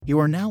You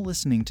are now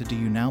listening to Do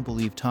You Now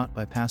Believe, taught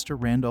by Pastor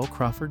Randall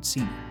Crawford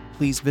Sr.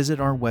 Please visit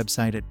our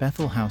website at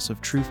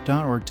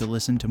bethelhouseoftruth.org to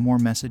listen to more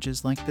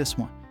messages like this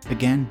one.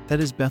 Again, that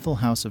is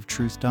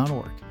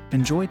bethelhouseoftruth.org.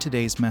 Enjoy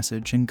today's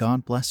message and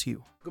God bless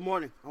you. Good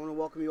morning. I want to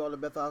welcome you all to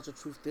Bethel House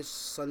of Truth this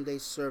Sunday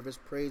service.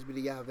 Praise be to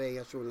Yahweh,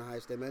 Yeshua in the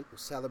highest, amen. We're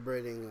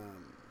celebrating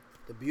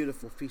the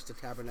beautiful Feast of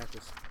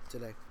Tabernacles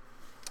today.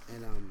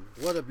 And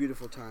what a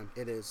beautiful time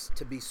it is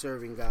to be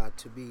serving God,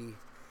 to be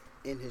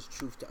in His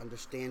truth, to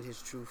understand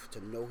His truth,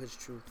 to know His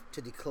truth,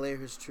 to declare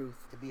His truth,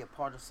 to be a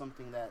part of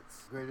something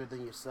that's greater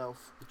than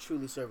yourself. You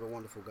truly serve a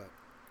wonderful God.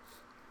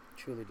 You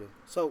truly do.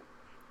 So,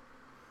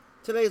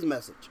 today's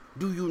message,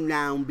 do you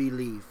now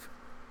believe?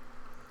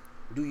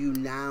 Do you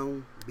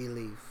now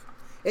believe?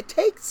 It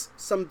takes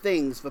some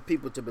things for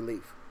people to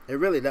believe. It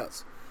really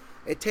does.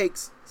 It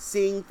takes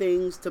seeing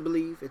things to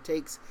believe. It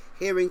takes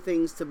hearing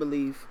things to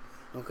believe.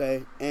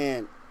 Okay?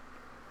 And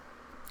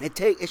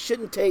it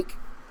shouldn't take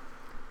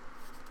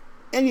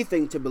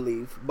anything to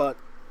believe but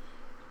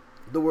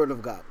the Word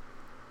of God.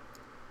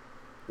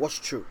 What's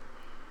true?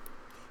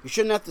 You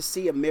shouldn't have to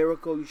see a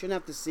miracle. You shouldn't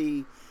have to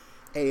see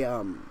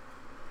a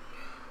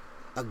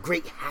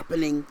great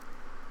happening.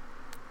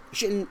 You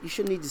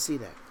shouldn't need to see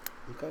that.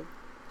 Okay?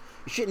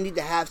 You shouldn't need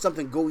to have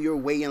something go your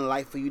way in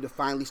life for you to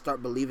finally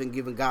start believing,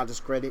 giving God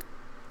His credit.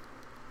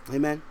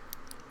 Amen?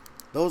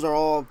 Those are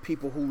all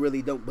people who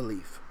really don't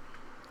believe.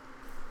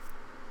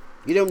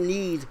 You don't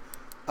need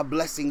a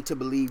blessing to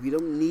believe. You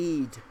don't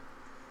need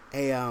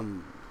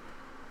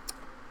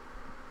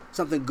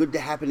something good to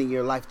happen in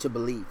your life to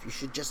believe. You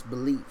should just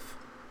believe.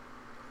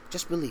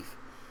 Just believe.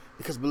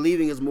 Because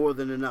believing is more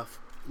than enough.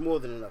 More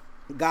than enough.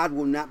 God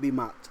will not be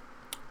mocked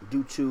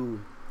due to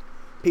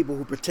people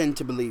who pretend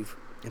to believe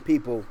and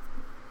people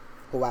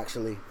who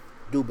actually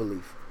do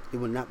believe. He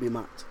will not be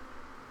mocked.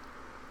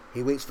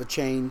 He waits for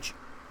change.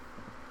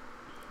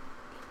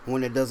 And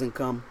when it doesn't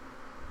come,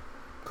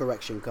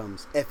 correction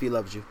comes. If He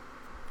loves you.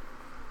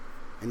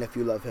 And if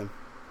you love Him.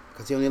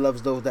 Because He only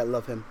loves those that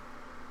love Him.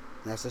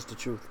 And that's just the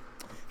truth.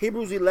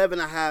 Hebrews 11,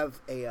 I have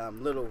a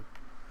little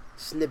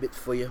snippet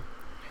for you.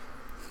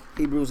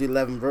 Hebrews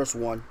 11, verse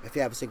 1. If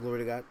you have a say, glory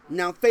to God.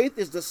 Now faith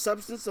is the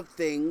substance of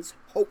things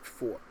hoped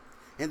for,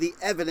 and the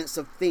evidence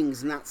of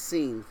things not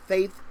seen.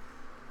 Faith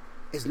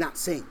is not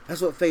seen.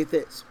 That's what faith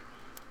is.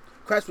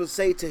 Christ would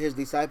say to His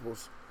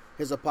disciples,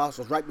 His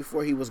apostles, right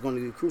before He was going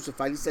to be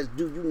crucified, He says,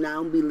 do you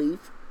now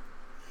believe?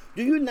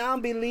 Do you now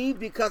believe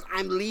because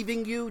I'm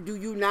leaving you? Do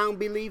you now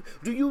believe?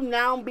 Do you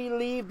now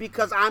believe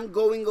because I'm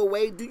going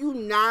away? Do you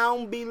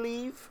now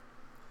believe?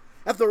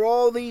 After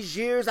all these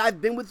years I've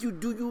been with you,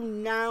 do you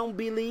now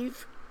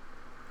believe?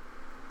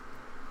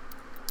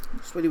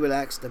 That's what He would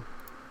ask them.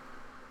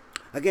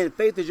 Again,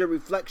 faith is your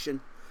reflection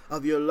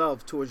of your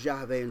love towards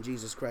Yahweh and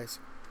Jesus Christ.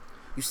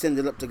 You send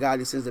it up to God,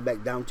 He sends it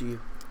back down to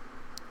you.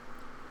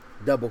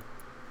 Double.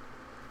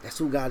 That's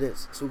who God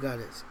is. That's who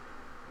God is.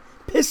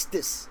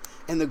 Pistis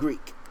in the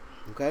Greek.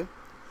 Okay?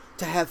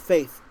 To have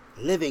faith.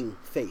 Living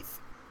faith.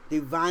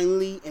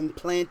 Divinely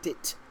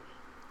implanted.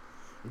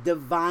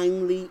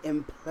 Divinely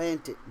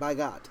implanted by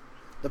God.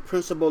 The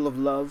principle of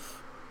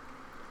love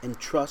and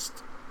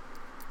trust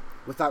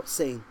without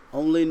saying,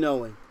 only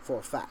knowing for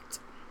a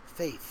fact.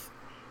 Faith.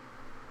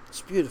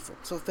 It's beautiful.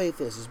 So faith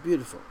is. It's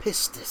beautiful.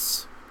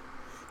 Pistis.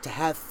 To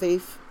have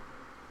faith.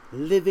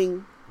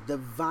 Living.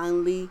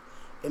 Divinely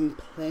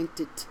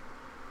implanted.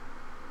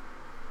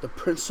 The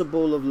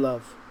principle of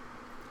love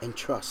and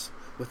trust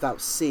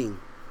without seeing,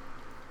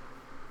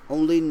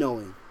 only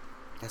knowing.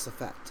 That's a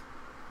fact.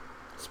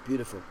 It's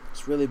beautiful.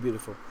 It's really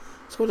beautiful.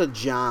 Let's go to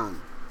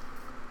John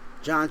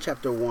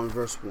chapter 1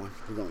 verse 1.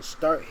 We're going to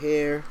start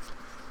here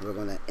and we're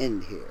going to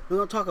end here. We're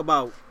going to talk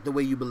about the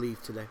way you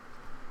believe today.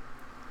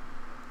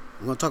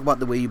 We're going to talk about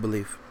the way you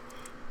believe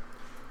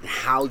and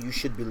how you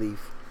should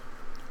believe.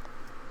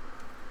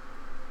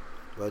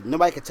 Well,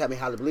 nobody can tell me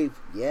how to believe.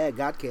 Yeah,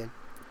 God can,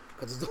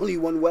 because there's only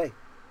one way.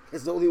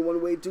 There's only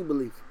one way to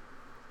believe.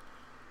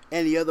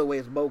 Any other way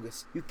is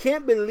bogus. You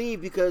can't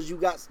believe because you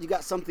got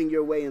something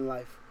your way in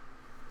life.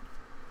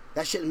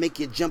 That shouldn't make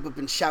you jump up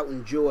and shout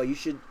in joy. You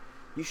should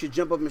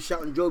jump up and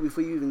shout in joy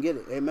before you even get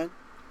it. Amen?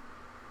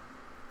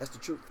 That's the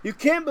truth. You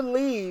can't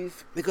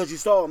believe because you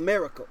saw a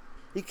miracle.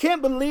 You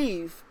can't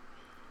believe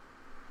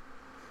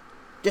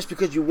just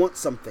because you want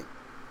something.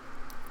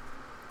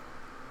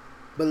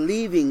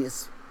 Believing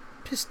is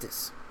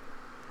pistis.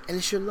 And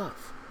it's your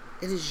love.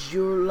 It is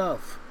your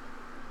love.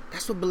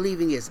 That's what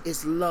believing is.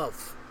 It's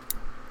love.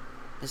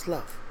 It's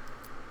love.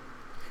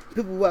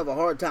 People who have a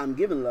hard time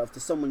giving love to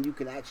someone you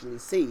can actually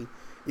see,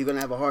 you're going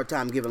to have a hard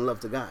time giving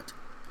love to God.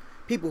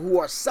 People who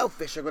are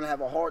selfish are going to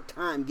have a hard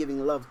time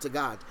giving love to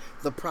God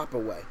the proper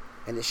way.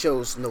 And it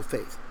shows no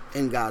faith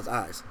in God's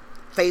eyes.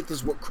 Faith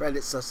is what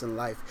credits us in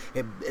life.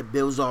 It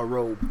builds our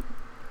robe.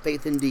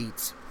 Faith in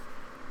deeds.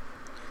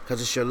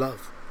 Because it's your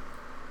love.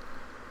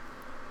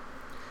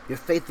 Your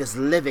faith is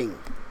living.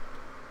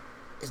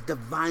 It's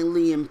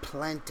divinely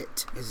implanted.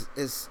 It's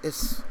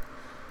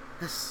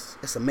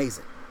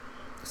amazing.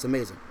 It's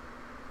amazing.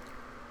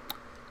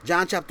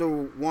 John chapter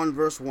 1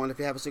 verse 1, if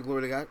you have a say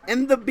glory to God.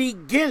 In the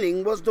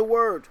beginning was the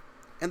Word,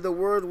 and the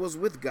Word was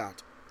with God.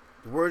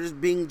 The Word is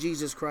being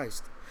Jesus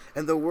Christ.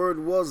 And the Word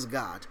was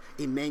God,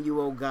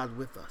 Emmanuel, God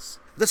with us.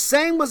 The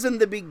same was in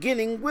the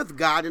beginning with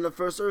God in the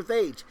first earth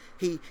age.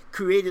 He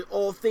created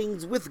all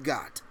things with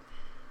God.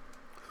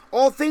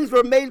 All things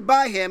were made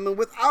by him, and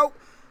without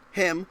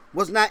him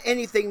was not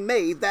anything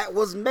made that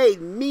was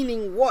made.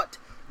 Meaning what?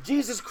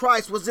 Jesus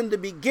Christ was in the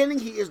beginning.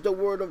 He is the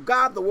Word of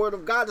God. The Word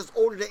of God is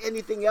older than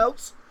anything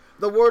else.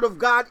 The Word of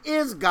God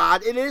is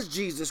God. It is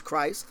Jesus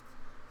Christ.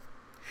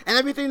 And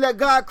everything that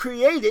God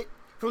created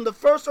from the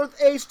first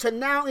earth age to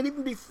now, and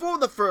even before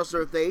the first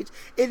earth age,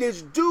 it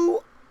is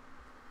due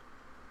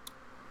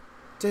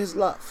to his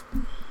love.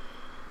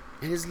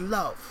 And his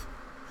love.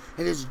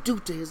 It is due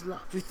to his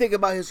love. If you think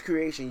about his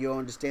creation, you'll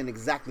understand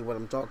exactly what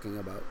I'm talking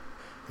about.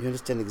 You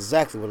understand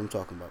exactly what I'm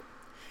talking about.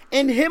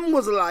 In him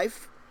was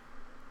life,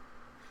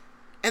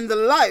 and the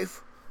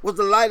life was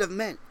the light of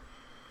men.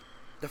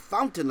 The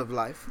fountain of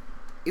life,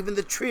 even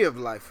the tree of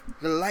life,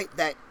 the life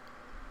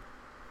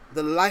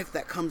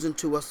that comes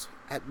into us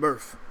at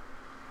birth,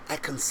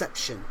 at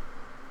conception,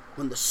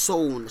 when the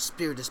soul and the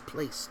spirit is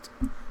placed.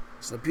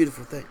 It's a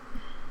beautiful thing.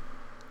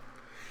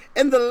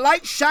 And the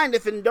light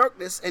shineth in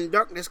darkness, and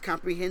darkness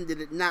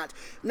comprehended it not.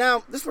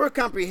 Now, this word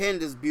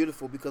comprehend is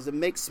beautiful because it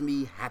makes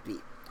me happy.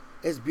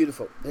 It's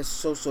beautiful. It's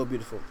so, so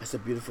beautiful. It's a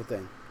beautiful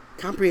thing.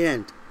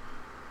 Comprehend.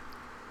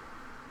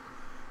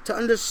 To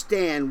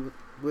understand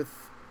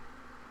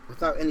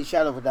without any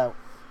shadow of a doubt.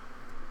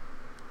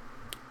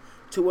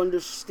 To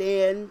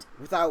understand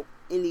without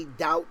any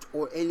doubt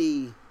or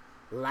any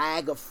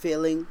lag of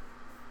feeling.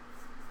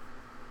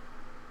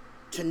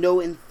 To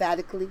know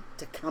emphatically.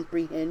 To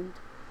comprehend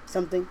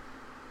something.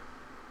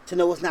 To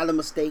know it's not a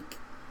mistake.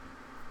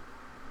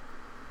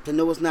 To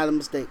know it's not a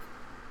mistake.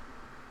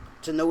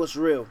 To know it's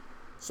real.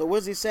 So what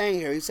is he saying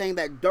here? He's saying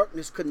that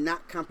darkness could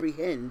not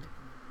comprehend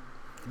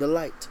the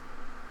light.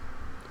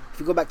 If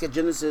you go back to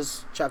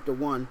Genesis chapter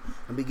 1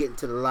 and we get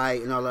into the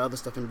light and all the other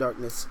stuff in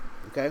darkness,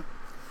 okay?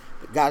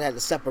 God had to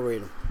separate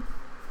them.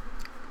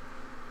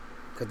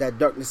 Because that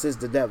darkness is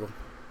the devil.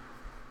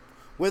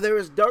 Where there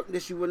is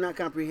darkness, you will not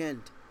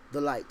comprehend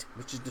the light,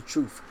 which is the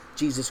truth,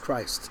 Jesus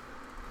Christ.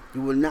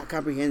 You will not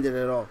comprehend it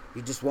at all.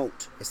 You just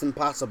won't. It's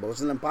impossible.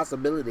 It's an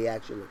impossibility,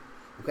 actually.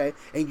 Okay?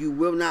 And you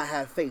will not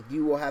have faith.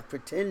 You will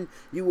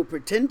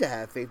pretend to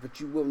have faith,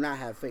 but you will not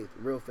have faith,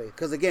 real faith.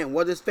 Because again,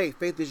 what is faith?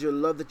 Faith is your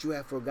love that you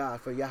have for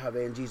God, for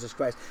Yahweh and Jesus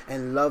Christ.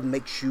 And love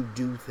makes you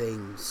do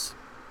things.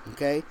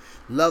 Okay?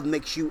 Love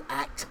makes you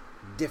act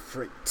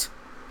different.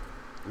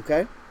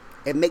 Okay?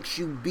 It makes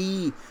you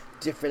be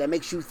different. It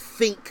makes you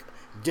think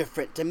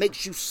different. It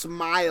makes you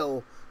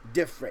smile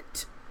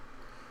different.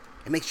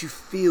 It makes you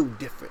feel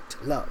different.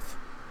 Love.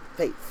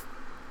 Faith.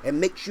 It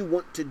makes you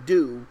want to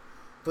do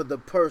for the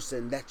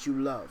person that you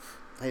love.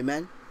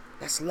 Amen?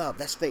 That's love.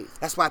 That's faith.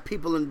 That's why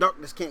people in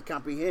darkness can't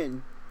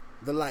comprehend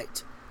the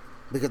light.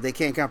 Because they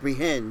can't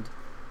comprehend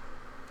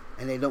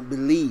and they don't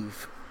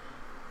believe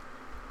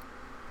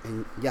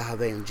in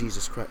Yahweh and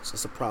Jesus Christ.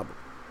 It's a problem.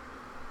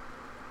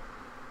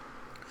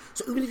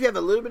 So even if you have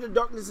a little bit of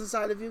darkness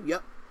inside of you,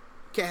 yep,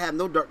 can't have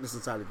no darkness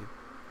inside of you.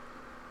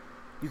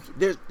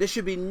 There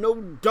should be no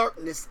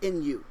darkness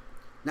in you.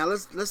 Now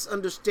let's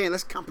understand,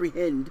 let's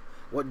comprehend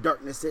what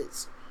darkness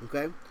is.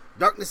 Okay?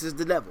 Darkness is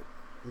the devil.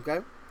 Okay?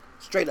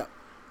 Straight up.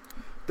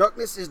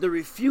 Darkness is the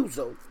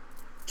refusal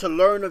to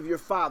learn of your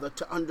Father,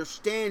 to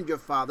understand your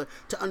Father,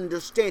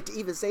 to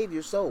even save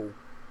your soul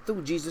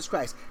through Jesus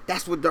Christ.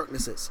 That's what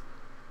darkness is.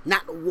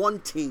 Not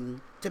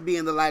wanting to be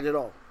in the light at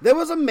all. There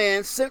was a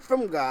man sent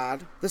from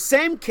God. The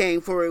same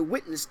came for a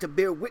witness to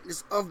bear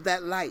witness of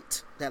that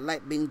light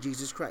being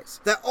Jesus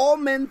Christ, that all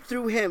men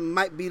through him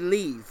might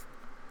believe,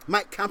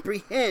 might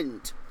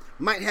comprehend,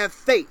 might have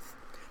faith,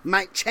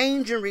 might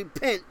change and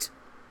repent,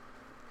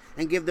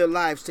 and give their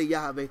lives to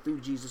Yahweh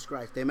through Jesus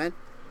Christ. Amen?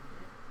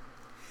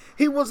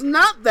 He was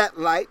not that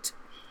light,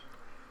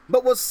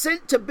 but was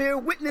sent to bear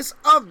witness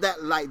of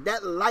that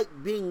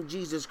light being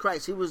Jesus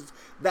Christ. He was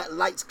that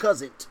light's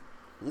cousin.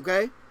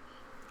 Okay?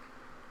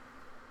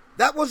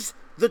 That was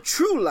the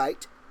true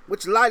light,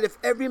 which lighteth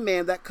every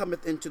man that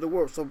cometh into the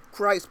world. So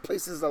Christ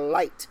places a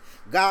light.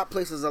 God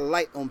places a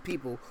light on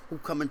people who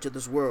come into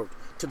this world,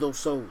 to those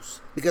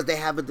souls, because they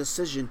have a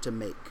decision to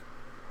make.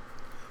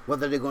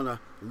 Whether they're going to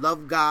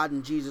love God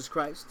and Jesus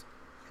Christ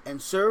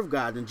and serve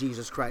God and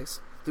Jesus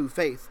Christ through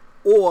faith,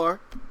 or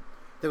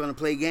they're going to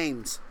play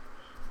games.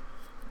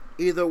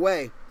 Either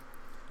way,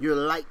 your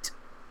light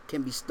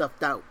can be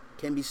snuffed out.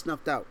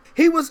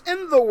 He was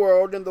in the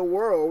world, and the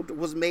world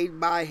was made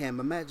by him.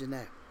 Imagine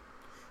that.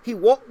 He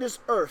walked this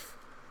earth,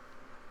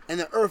 and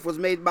the earth was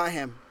made by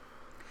him.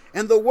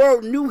 And the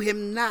world knew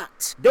him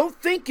not. Don't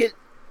think it,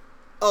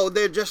 oh,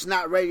 they're just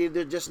not ready,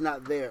 they're just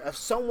not there. If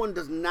someone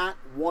does not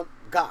want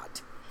God,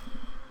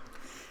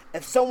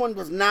 if someone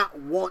does not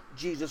want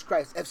Jesus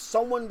Christ, if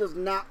someone does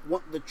not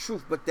want the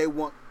truth, but they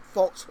want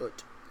falsehood,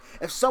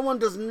 if someone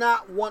does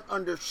not want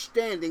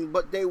understanding,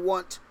 but they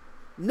want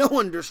no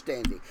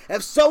understanding,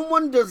 if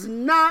someone does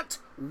not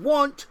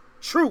want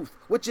truth,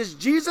 which is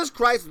Jesus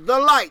Christ, the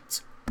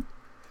light.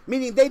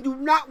 Meaning they do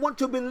not want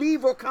to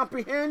believe or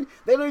comprehend.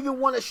 They don't even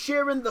want to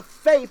share in the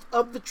faith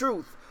of the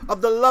truth,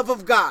 of the love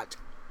of God.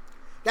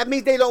 That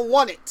means they don't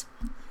want it.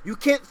 You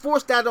can't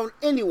force that on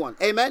anyone.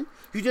 Amen?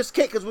 You just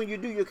can't, because when you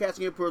do, you're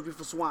casting your pearls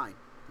before swine.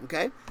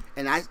 Okay?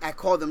 And I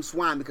call them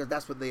swine because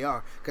that's what they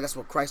are, because that's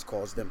what Christ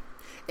calls them.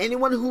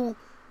 Anyone who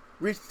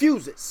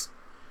refuses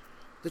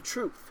the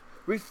truth,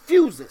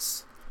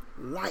 refuses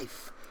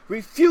life,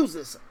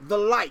 refuses the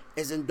light,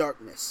 is in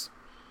darkness.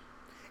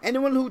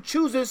 Anyone who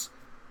chooses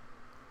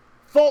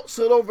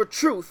falsehood over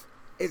truth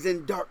is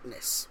in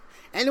darkness.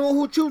 Anyone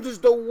who chooses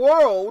the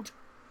world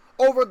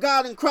over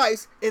God and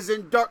Christ is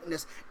in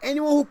darkness.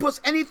 Anyone who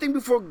puts anything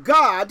before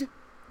God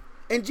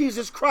and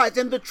Jesus Christ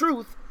and the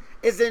truth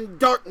is in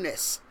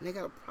darkness. And they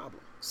got a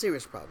problem,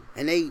 serious problem.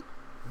 And they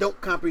don't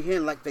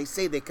comprehend like they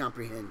say they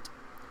comprehend.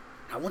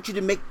 I want you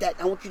to make that,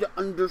 I want you to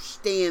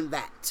understand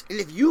that. And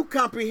if you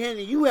comprehend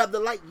and you have the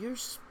light, you're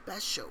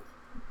special.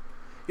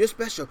 You're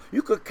special.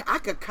 I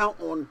could count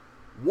on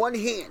one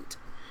hand.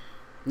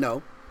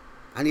 No,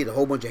 I need a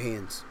whole bunch of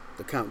hands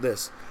to count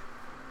this.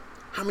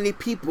 How many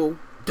people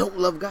don't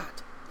love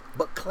God,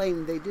 but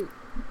claim they do?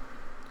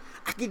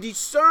 I can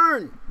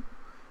discern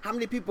how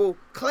many people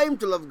claim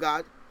to love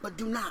God, but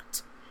do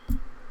not.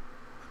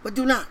 But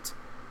do not.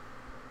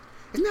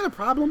 Isn't that a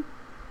problem?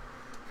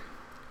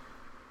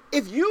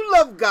 If you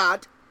love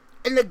God,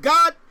 and the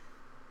God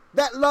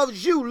that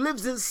loves you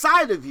lives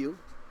inside of you,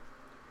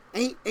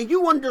 and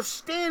you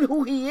understand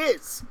who he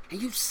is,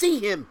 and you see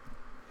him,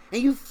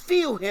 and you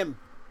feel him,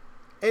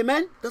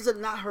 amen? Does it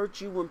not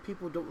hurt you when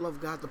people don't love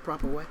God the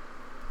proper way?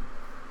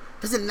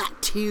 Does it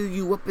not tear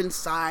you up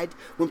inside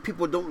when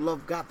people don't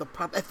love God the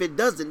proper way? If it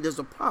doesn't, there's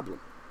a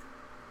problem.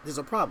 There's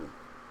a problem.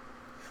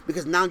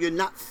 Because now you're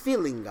not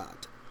feeling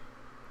God.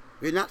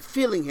 You're not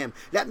feeling him.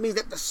 That means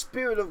that the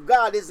Spirit of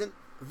God isn't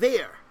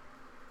there.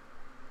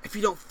 If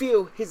you don't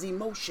feel his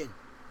emotion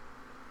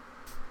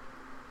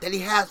that he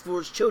has for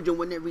his children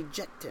when they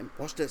reject him.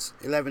 Watch this.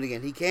 11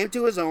 again. He came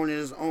to his own, and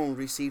his own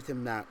received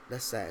him not.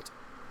 That's sad.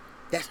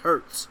 That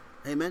hurts.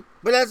 Amen.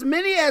 But as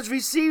many as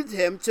received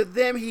him, to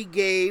them he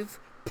gave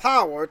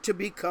power to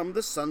become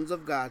the sons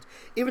of God,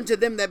 even to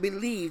them that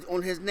believed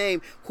on his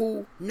name,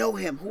 who know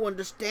him, who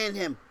understand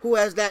him, who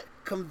has that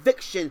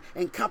conviction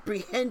and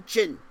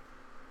comprehension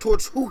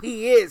towards who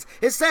he is.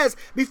 It says,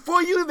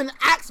 before you even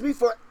ask me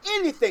for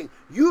anything,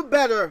 you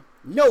better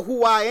know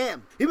who I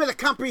am. You better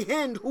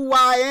comprehend who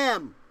I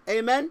am.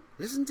 Amen.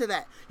 Listen to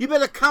that. You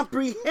better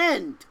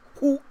comprehend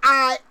who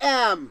I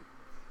am.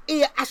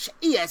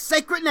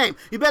 Sacred name.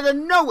 You better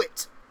know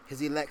it.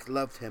 His elect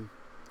loved him.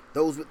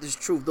 Those with this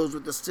truth, those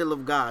with the seal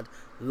of God,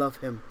 love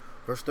him.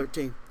 Verse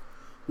 13.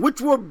 Which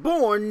were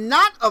born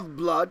not of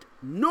blood,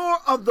 nor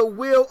of the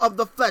will of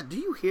the flesh. Do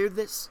you hear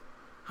this?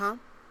 Huh?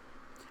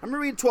 I'm going to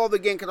read 12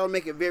 again because I'll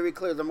make it very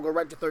clear. I'm going to go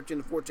right to 13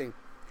 and 14.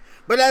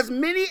 But as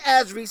many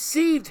as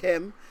received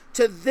him,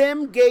 to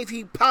them gave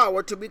he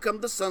power to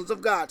become the sons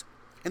of God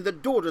and the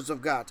daughters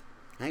of God.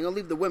 I ain't going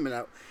to leave the women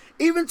out.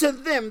 Even to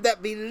them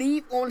that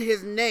believe on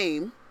his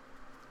name.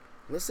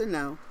 Listen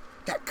now.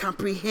 That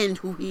comprehend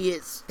who he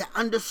is, that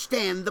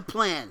understand the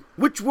plan,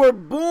 which were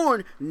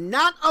born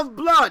not of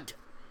blood.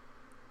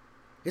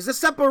 There's a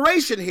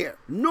separation here.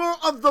 Nor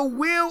of the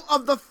will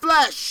of the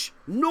flesh,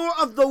 nor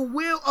of the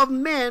will of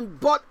man,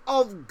 but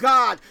of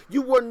God.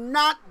 You were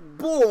not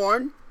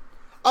born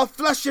of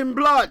flesh and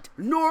blood,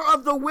 nor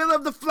of the will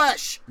of the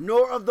flesh,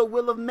 nor of the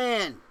will of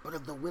man, but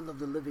of the will of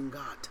the living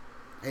God.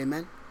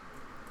 Amen.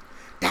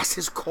 That's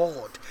his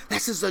called.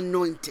 That's his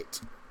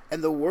anointed.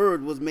 And the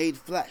word was made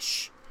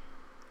flesh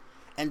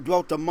and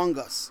dwelt among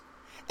us,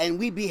 and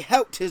we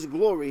beheld his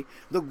glory,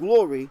 the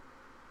glory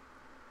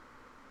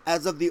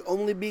as of the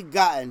only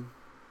begotten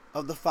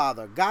of the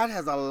Father. God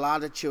has a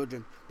lot of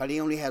children, but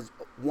he only has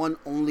one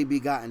only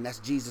begotten. That's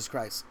Jesus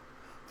Christ,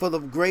 full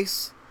of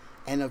grace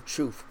and of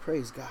truth.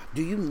 Praise God.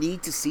 Do you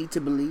need to see to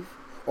believe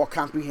or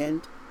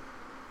comprehend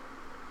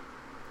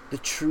the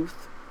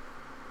truth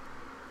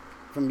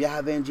from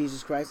Yahweh and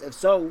Jesus Christ? If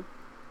so,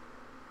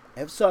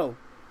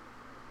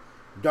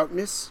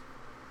 darkness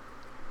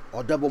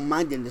or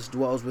double-mindedness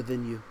dwells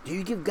within you. Do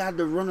you give God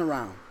the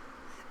runaround?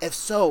 If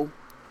so,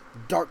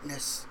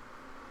 darkness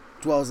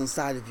dwells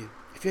inside of you.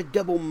 If you're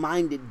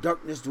double-minded,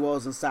 darkness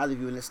dwells inside of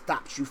you, and it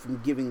stops you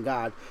from giving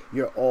God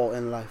your all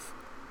in life.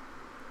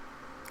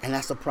 And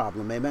that's a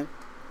problem, amen?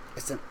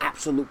 It's an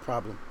absolute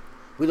problem.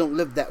 We don't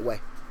live that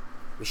way.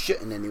 We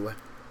shouldn't anyway.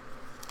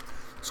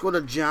 Let's go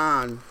to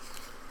John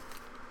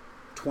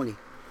 20.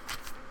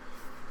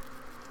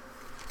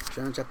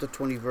 John chapter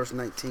 20, verse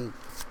 19.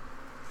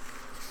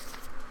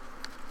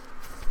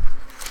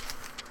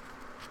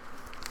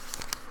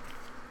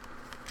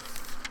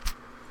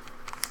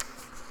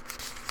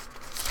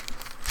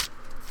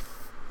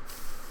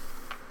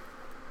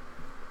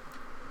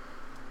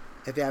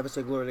 If you have it,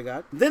 say glory to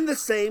God. Then the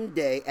same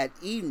day at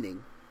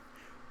evening,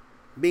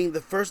 being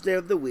the first day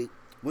of the week,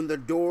 when the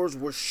doors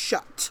were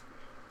shut,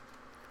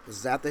 this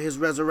is after his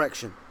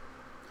resurrection,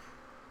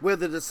 where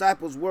the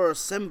disciples were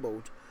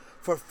assembled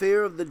for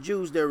fear of the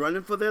Jews, they're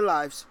running for their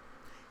lives,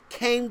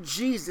 came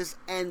Jesus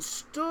and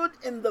stood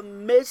in the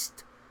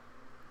midst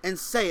and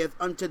saith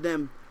unto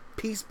them,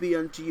 peace be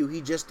unto you.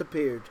 He just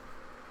appeared.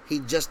 He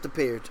just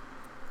appeared.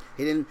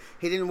 He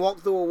didn't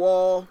walk through a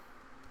wall.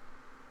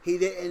 He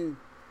didn't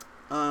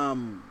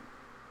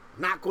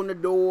knock on the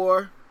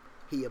door.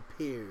 He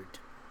appeared.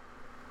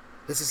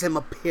 This is him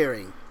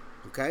appearing.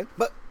 Okay?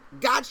 But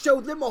God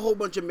showed them a whole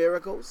bunch of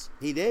miracles.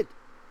 He did.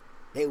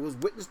 They was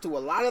witness to a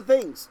lot of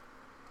things.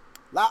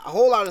 A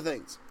whole lot of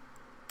things.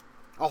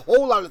 A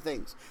whole lot of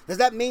things. Does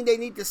that mean they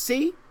need to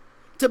see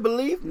to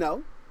believe?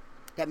 No.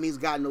 That means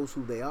God knows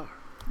who they are.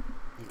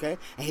 Okay?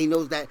 And he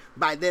knows that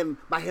by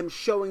him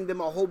showing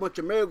them a whole bunch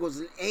of miracles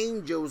and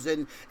angels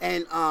and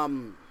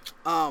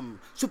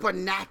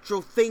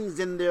supernatural things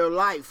in their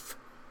life,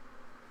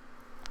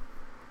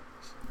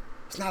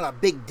 it's not a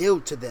big deal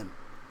to them.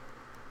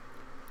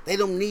 They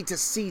don't need to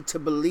see to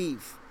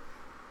believe.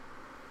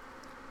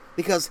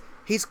 Because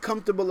he's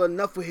comfortable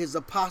enough with his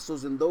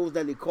apostles and those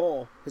that he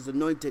called, his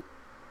anointed,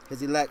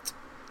 his elect.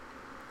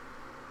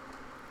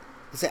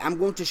 He said, I'm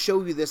going to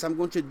show you this. I'm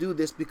going to do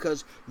this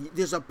because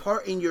there's a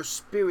part in your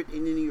spirit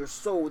and in your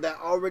soul that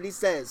already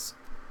says,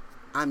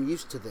 I'm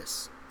used to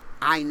this.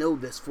 I know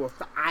this for a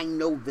fact. I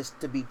know this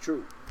to be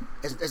true.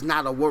 It's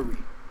not a worry.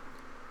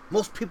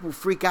 Most people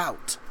freak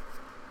out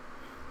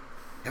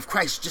if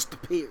Christ just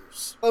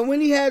appears. And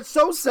when he had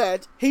so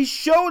said, he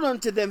showed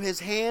unto them his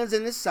hands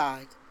and his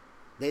side.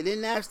 They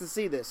didn't ask to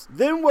see this.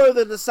 Then were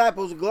the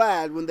disciples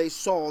glad when they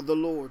saw the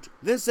Lord.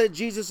 Then said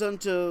Jesus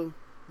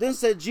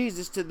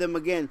to them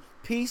again,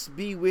 peace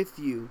be with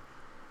you.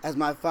 As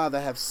my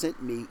Father hath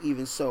sent me,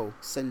 even so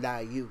send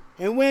I you.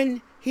 And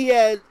when he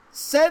had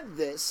said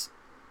this,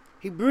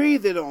 he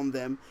breathed on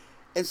them,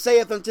 and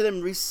saith unto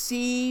them,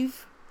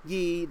 receive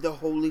ye the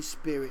Holy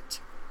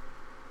Spirit.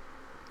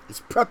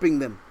 He's prepping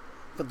them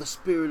for the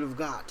Spirit of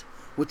God,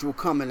 which will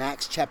come in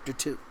Acts chapter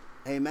 2.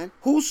 Amen.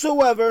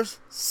 Whosoever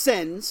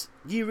sins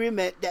ye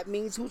remit. That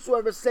means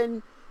whosoever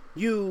sin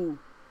you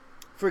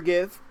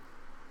forgive,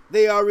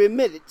 they are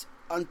remitted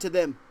unto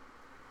them.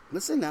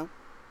 Listen now.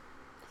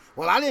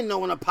 Well, I didn't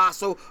know an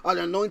apostle or an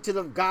anointed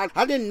of God.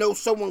 I didn't know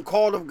someone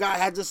called of God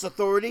had this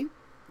authority.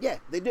 Yeah,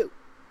 they do.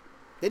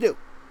 They do.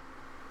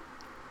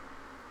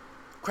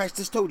 Christ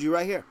just told you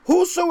right here.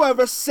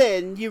 Whosoever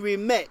sin ye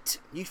remit,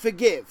 ye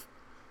forgive,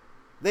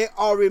 they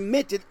are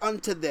remitted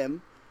unto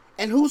them.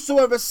 And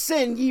whosoever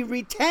sin ye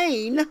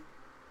retain,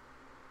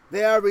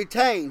 they are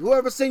retained.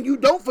 Whoever sin you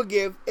don't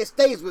forgive, it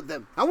stays with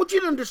them. I want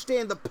you to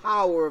understand the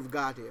power of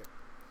God here.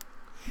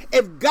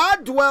 If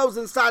God dwells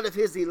inside of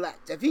his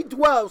elect, if he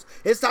dwells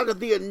inside of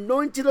the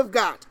anointed of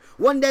God,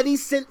 one that he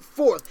sent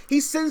forth, he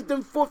sends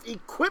them forth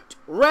equipped,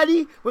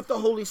 ready with the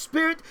Holy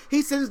Spirit.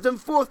 He sends them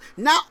forth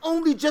not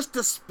only just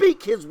to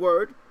speak his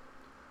word,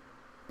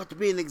 but to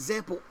be an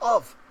example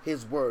of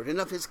his word and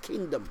of his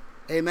kingdom.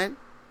 Amen.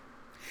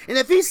 And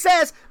if he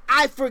says,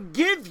 I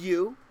forgive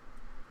you,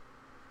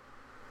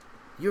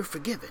 you're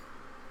forgiven.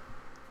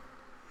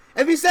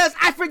 If he says,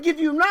 I forgive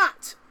you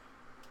not,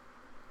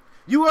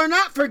 you are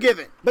not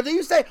forgiven. But then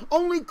you say,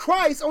 only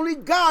Christ, only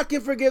God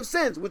can forgive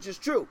sins, which is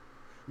true.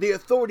 The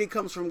authority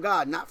comes from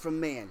God, not from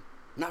man,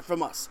 not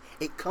from us.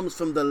 It comes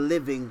from the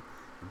living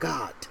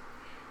God.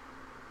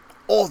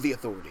 All the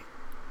authority.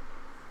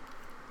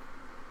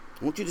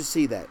 I want you to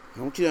see that.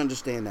 I want you to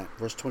understand that.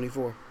 Verse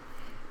 24.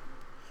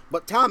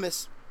 But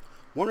Thomas,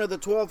 one of the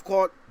 12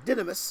 called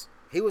Didymus,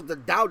 he was the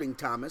doubting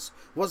Thomas,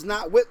 was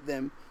not with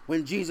them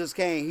when Jesus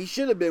came. He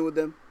should have been with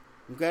them,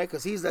 okay,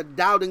 because he's the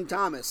doubting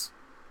Thomas.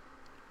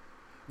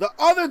 The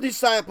other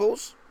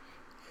disciples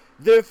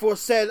therefore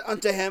said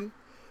unto him,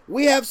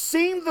 we have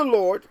seen the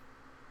Lord.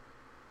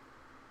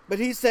 But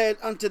he said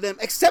unto them,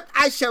 except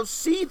I shall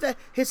see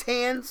his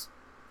hands,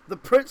 the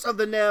prints of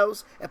the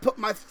nails, and put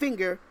my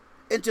finger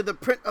into the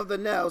print of the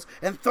nails,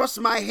 and thrust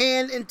my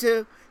hand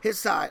into his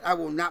side, I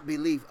will not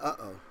believe.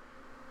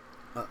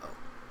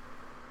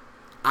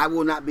 I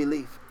will not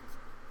believe.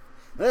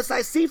 Unless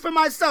I see for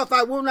myself,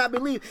 I will not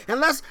believe.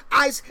 Unless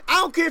I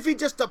don't care if he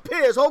just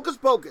appears, hocus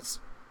pocus.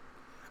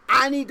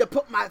 I need to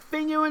put my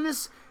finger in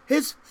his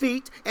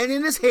feet and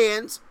in his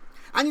hands.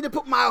 I need to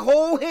put my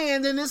whole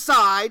hand in his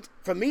side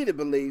for me to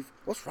believe.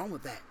 What's wrong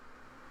with that?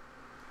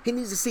 He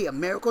needs to see a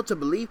miracle to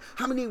believe.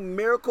 How many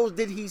miracles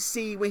did he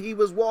see when he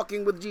was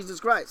walking with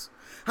Jesus Christ?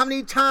 How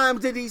many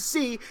times did he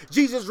see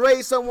Jesus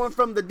raise someone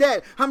from the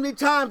dead? How many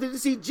times did he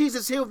see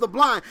Jesus heal the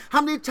blind?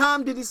 How many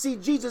times did he see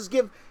Jesus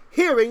give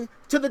hearing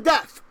to the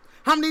deaf?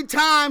 How many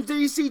times did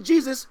he see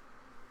Jesus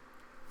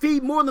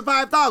feed more than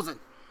 5,000?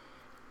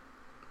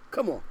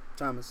 Come on,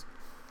 Thomas.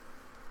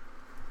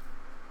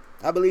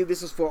 I believe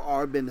this is for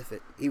our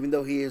benefit, even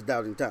though he is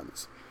doubting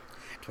Thomas.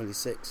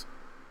 26.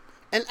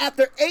 And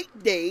after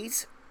 8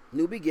 days,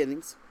 new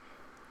beginnings,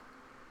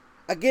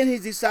 again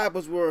his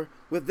disciples were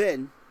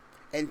within,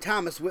 and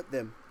Thomas with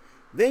them.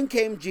 Then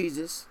came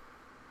Jesus,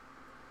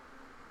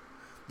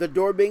 the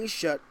door being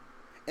shut,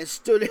 and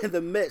stood in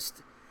the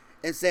midst,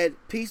 and said,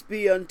 peace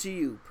be unto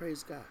you.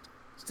 Praise God.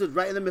 Stood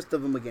right in the midst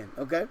of them again,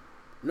 okay?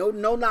 No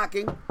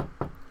knocking.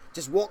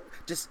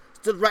 Just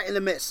stood right in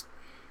the midst.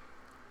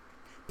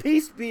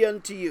 Peace be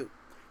unto you,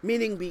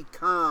 meaning be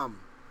calm.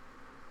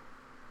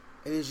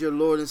 It is your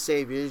Lord and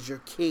Savior. It is your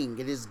King.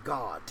 It is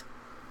God.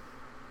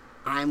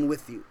 I am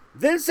with you.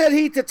 Then said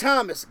he to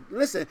Thomas,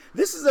 listen,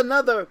 this is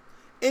another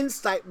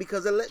insight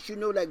because it lets you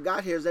know that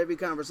God hears every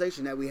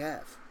conversation that we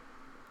have.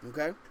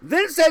 Okay?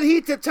 Then said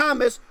he to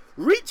Thomas,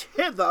 reach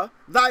hither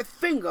thy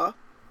finger,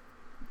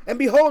 and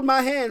behold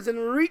my hands,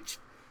 and reach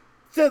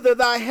thither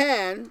thy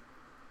hand,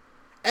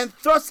 and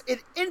thrust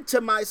it into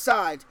my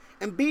side,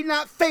 and be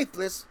not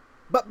faithless,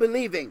 but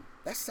believing.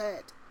 That's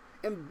sad.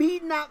 And be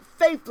not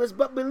faithless,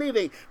 but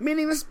believing.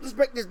 Meaning, let's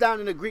break this down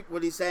in the Greek,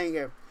 what he's saying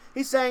here.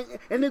 He's saying,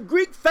 in the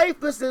Greek,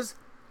 faithless is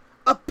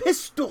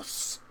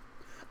apistos.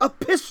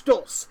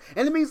 Apistos.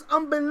 And it means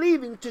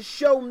unbelieving, to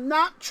show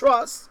not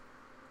trust,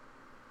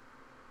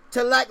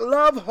 to lack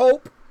love,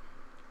 hope,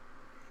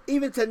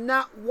 even to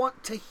not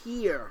want to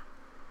hear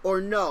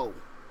or know.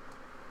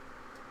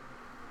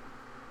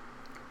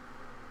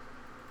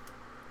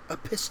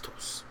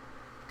 Apistos.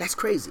 That's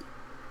crazy,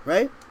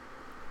 right?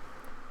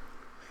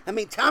 I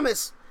mean,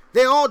 Thomas,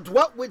 they all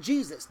dwelt with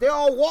Jesus. They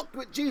all walked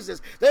with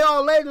Jesus. They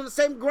all laid on the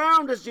same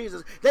ground as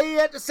Jesus. They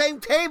ate at the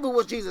same table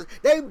with Jesus.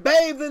 They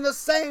bathed in the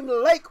same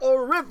lake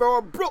or river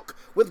or brook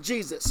with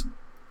Jesus.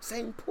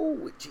 Same pool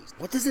with Jesus.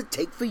 What does it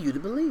take for you to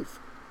believe?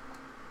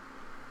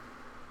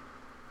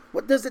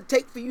 What does it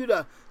take for you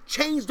to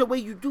change the way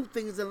you do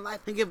things in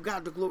life and give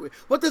God the glory?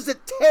 What does it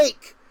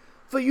take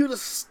for you to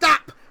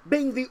stop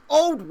being the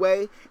old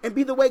way and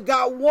be the way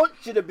God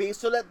wants you to be,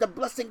 so that the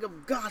blessing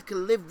of God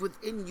can live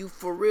within you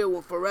for real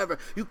and forever?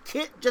 You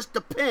can't just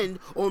depend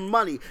on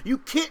money. You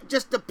can't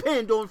just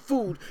depend on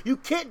food. You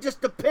can't just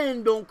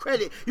depend on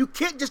credit. You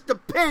can't just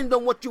depend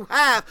on what you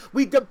have.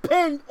 We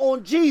depend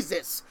on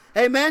Jesus.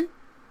 Amen?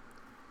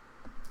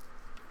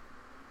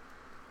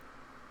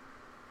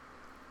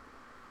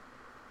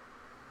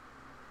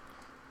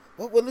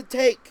 What will it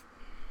take?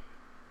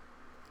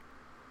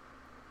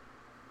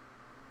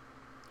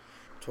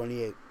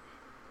 28.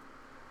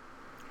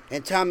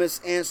 And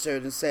Thomas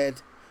answered and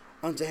said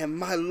unto him,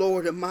 my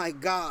Lord and my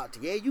God.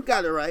 Yeah, you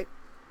got it right.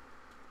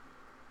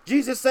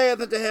 Jesus saith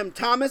unto him,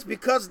 Thomas,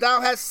 because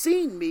thou hast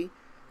seen me,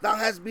 thou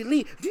hast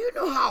believed. Do you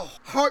know how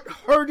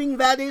heart-hurting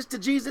that is to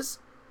Jesus?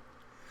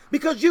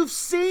 Because you've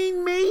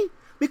seen me,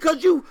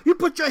 because you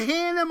put your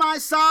hand in my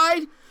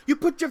side, you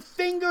put your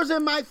fingers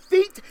in my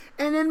feet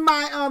and in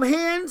my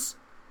hands,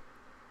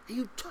 and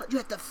you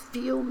have to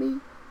feel me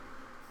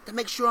to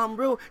make sure I'm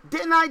real.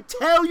 Didn't I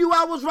tell you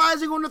I was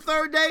rising on the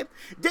third day?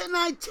 Didn't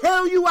I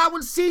tell you I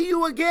would see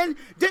you again?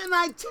 Didn't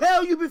I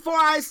tell you before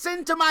I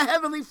ascend to my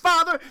heavenly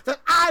Father that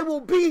I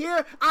will be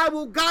here? I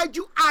will guide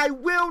you. I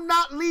will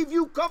not leave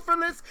you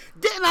comfortless.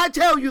 Didn't I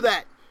tell you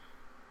that?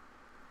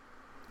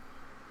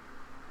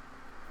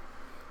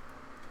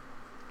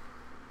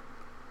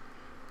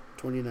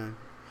 (29)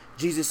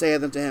 Jesus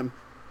saith unto him,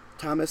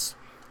 Thomas,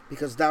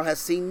 because thou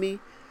hast seen me,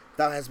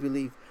 thou hast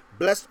believed.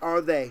 Blessed are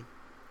they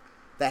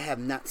that have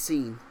not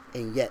seen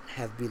and yet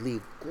have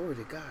believed. Glory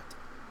to God.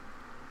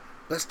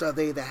 Blessed are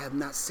they that have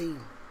not seen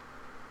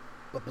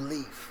but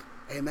believe.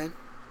 Amen.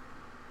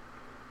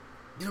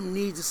 You don't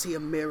need to see a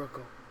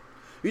miracle.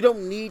 You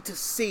don't need to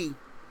see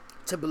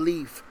to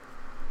believe.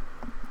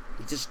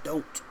 You just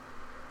don't.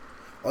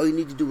 All you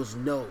need to do is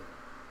know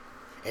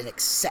and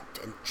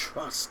accept and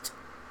trust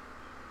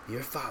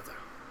your Father.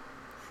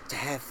 To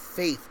have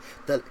faith.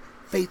 That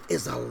faith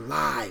is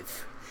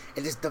alive.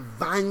 It is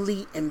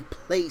divinely in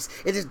place.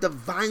 It is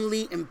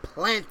divinely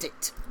implanted.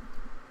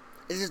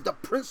 It is the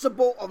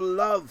principle of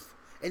love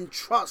and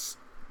trust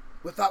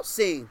without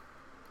seeing,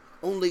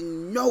 only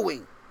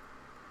knowing.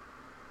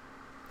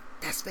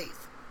 That's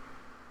faith.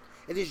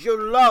 It is your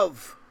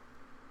love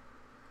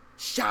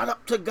shot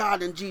up to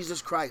God in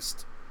Jesus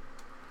Christ,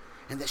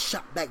 and that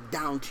shot back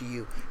down to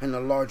you in a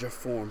larger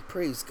form.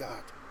 Praise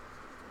God.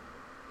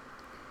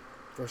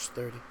 Verse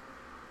 30.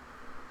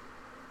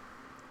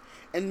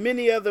 And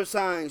many other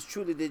signs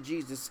truly did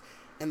Jesus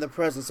in the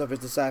presence of his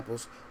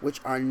disciples,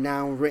 which are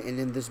now written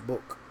in this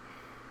book.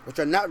 Which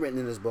are not written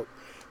in this book.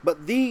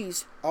 But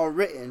these are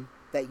written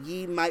that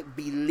ye might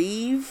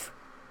believe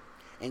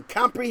and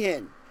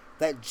comprehend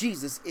that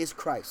Jesus is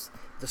Christ,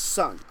 the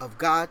Son of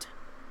God,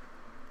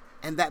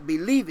 and that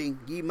believing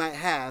ye might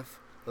have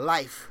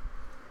life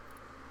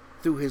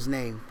through his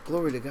name.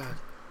 Glory to God.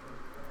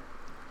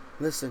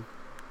 Listen,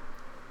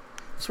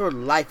 this word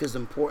life is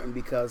important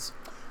because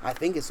I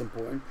think it's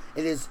important.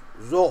 It is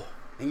Zoh.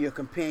 In your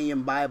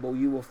companion Bible,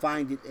 you will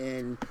find it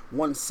in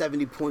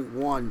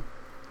 170.1.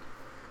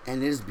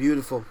 And it is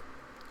beautiful.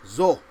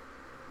 Zoh.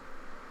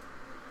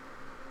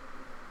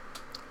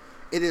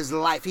 It is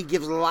life. He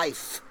gives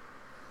life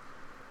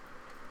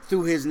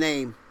through his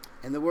name.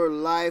 And the word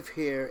life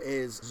here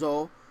is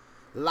Zoh.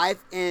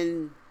 Life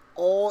in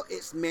all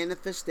its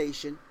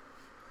manifestation.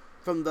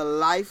 From the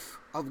life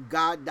of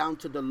God down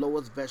to the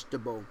lowest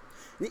vegetable.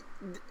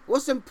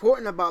 What's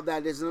important about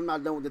that is, and I'm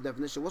not done with the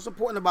definition, what's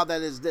important about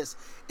that is this,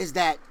 is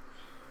that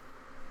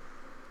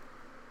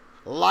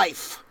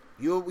life,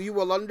 you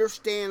will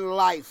understand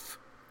life,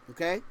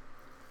 okay,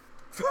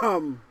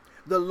 from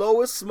the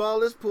lowest,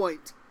 smallest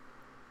point,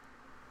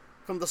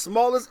 from the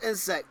smallest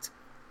insect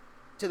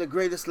to the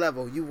greatest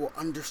level, you will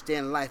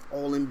understand life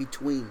all in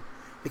between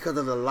because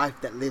of the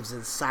life that lives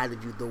inside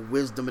of you, the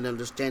wisdom and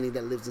understanding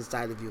that lives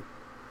inside of you.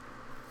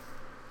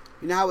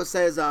 You know how it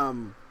says, I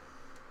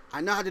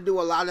know how to do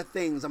a lot of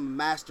things. I'm a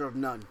master of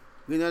none.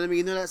 You know what I mean?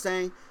 You know that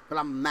saying? But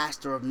I'm a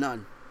master of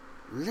none.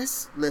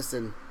 Let's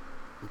listen,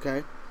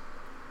 okay?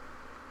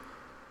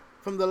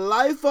 From the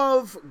life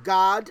of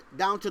God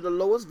down to the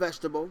lowest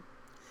vegetable,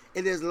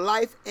 it is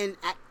life in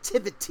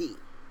activity,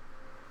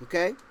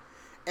 okay?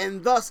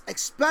 And thus,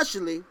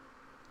 especially,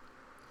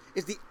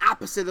 is the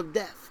opposite of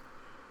death.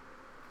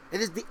 It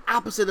is the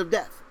opposite of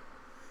death.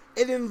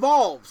 It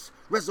involves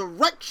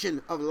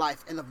resurrection of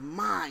life and of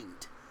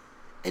mind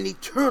and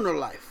eternal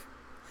life.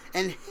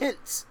 And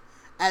hence,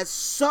 as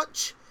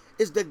such,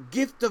 is the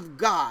gift of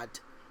God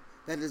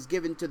that is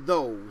given to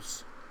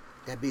those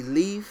that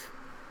believe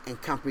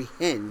and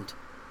comprehend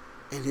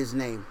in his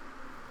name,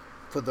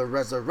 for the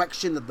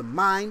resurrection of the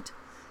mind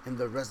and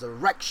the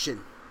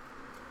resurrection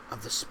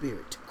of the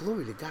spirit.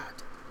 Glory to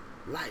God.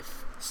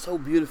 Life, so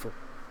beautiful.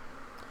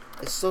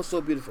 It's so,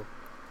 so beautiful.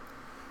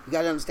 You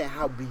got to understand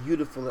how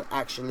beautiful it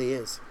actually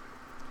is.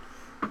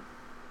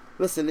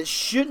 Listen, it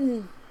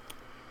shouldn't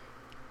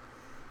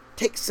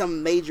take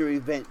some major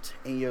event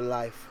in your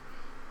life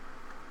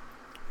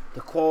to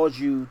cause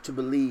you to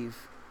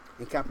believe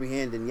and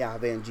comprehend in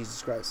Yahweh and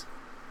Jesus Christ.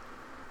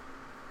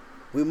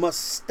 We must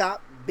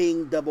stop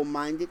being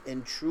double-minded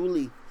and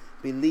truly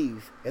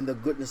believe in the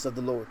goodness of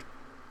the Lord.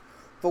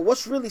 For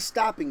what's really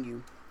stopping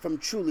you from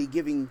truly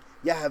giving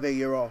Yahweh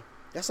your all?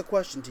 That's a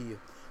question to you.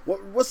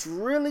 What's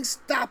really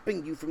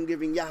stopping you from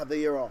giving Yahweh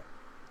your all?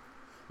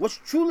 What's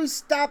truly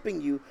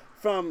stopping you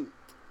from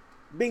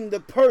being the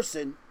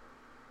person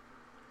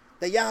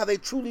that Yahweh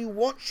truly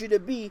wants you to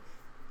be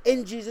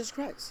in Jesus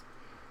Christ?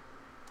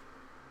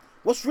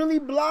 What's really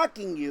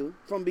blocking you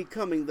from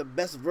becoming the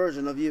best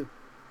version of you?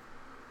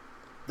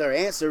 Their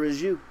answer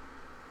is you.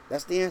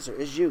 That's the answer,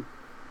 is you.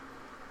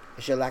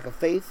 It's your lack of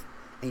faith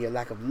and your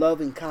lack of love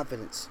and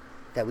confidence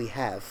that we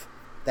have.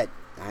 That,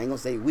 I ain't going to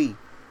say we,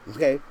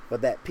 okay,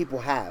 but that people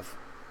have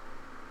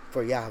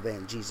for Yahweh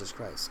and Jesus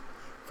Christ.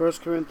 1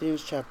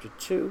 Corinthians chapter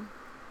 2,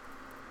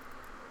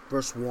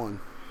 verse 1.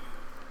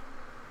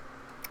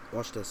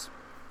 Watch this.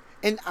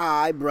 And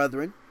I,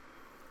 brethren,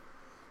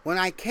 when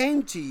I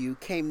came to you,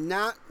 came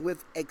not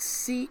with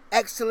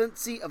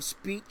excellency of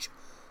speech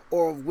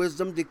or of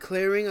wisdom,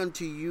 declaring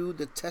unto you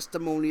the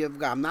testimony of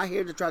God. I'm not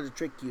here to try to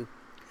trick you.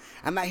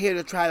 I'm not here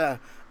to try to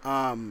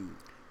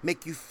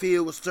make you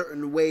feel a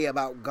certain way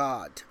about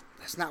God.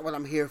 That's not what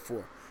I'm here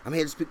for. I'm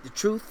here to speak the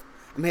truth.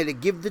 I'm here to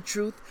give the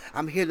truth.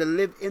 I'm here to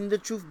live in the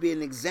truth, be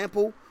an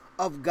example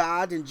of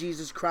God and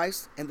Jesus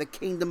Christ and the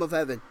kingdom of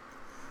heaven.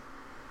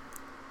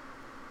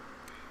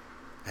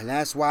 And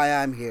that's why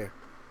I'm here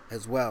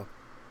as well.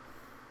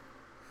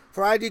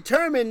 For I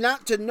determined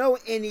not to know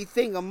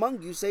anything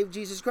among you save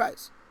Jesus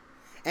Christ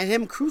and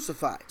him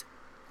crucified.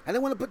 I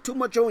didn't want to put too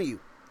much on you.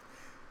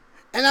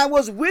 And I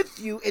was with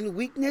you in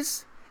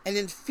weakness and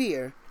in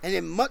fear and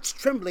in much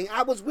trembling.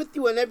 I was with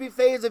you in every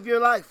phase of your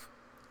life.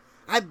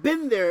 I've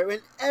been there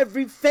in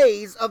every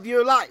phase of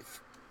your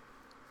life.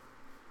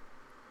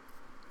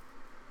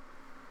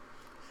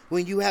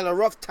 When you had a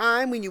rough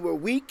time, when you were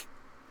weak,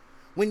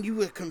 when you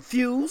were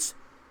confused,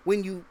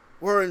 when you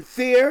were in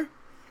fear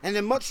and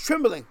in much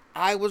trembling,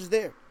 I was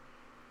there.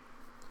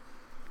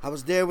 I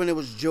was there when it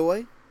was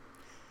joy.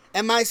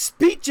 And my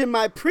speech and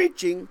my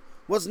preaching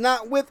was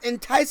not with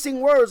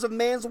enticing words of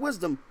man's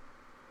wisdom,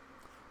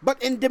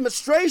 but in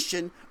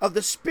demonstration of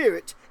the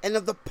Spirit and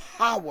of the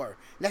power.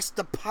 That's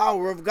the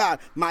power of God.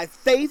 My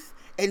faith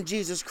in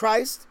Jesus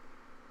Christ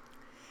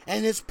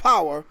and his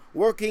power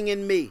working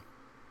in me.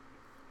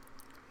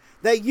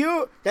 That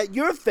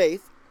your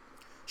faith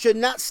should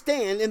not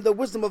stand in the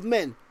wisdom of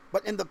men,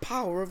 but in the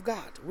power of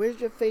God. Where's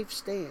your faith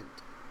stand?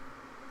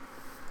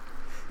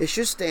 It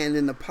should stand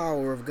in the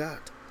power of God.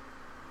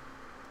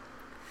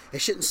 It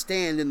shouldn't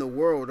stand in the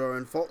world or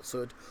in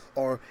falsehood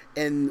or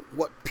in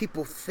what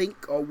people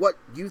think or what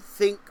you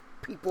think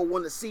people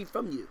want to see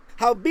from you.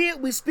 Howbeit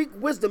we speak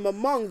wisdom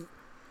among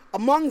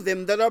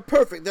them that are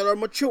perfect, that are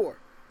mature.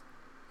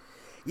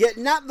 Yet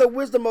not the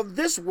wisdom of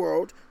this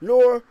world,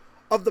 nor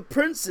of the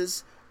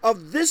princes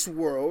of this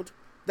world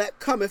that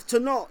cometh to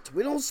naught.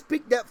 We don't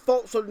speak that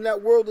falsehood and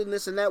that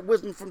worldliness and that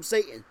wisdom from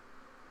Satan.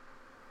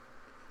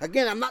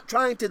 Again, I'm not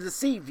trying to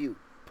deceive you,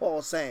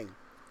 Paul's saying.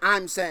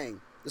 I'm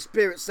saying, the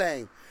Spirit's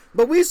saying.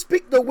 But we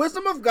speak the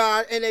wisdom of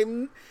God in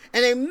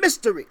a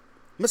mystery,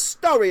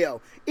 mysterio,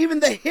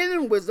 even the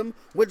hidden wisdom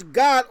which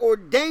God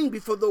ordained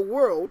before the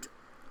world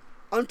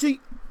unto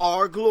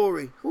our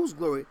glory. Whose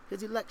glory?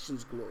 His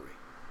election's glory.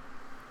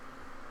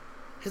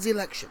 His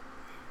election.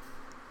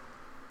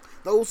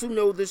 Those who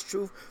know this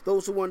truth,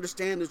 those who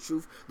understand the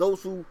truth,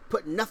 those who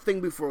put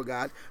nothing before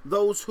God,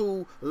 those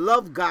who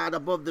love God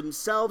above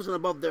themselves and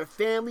above their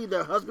family,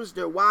 their husbands,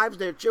 their wives,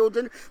 their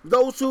children,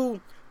 those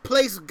who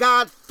place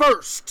God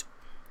first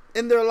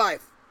in their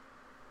life,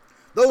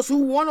 those who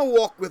want to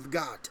walk with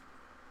God.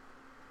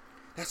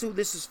 That's who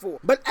this is for.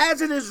 But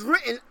as it is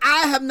written,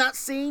 I have not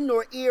seen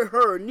nor ear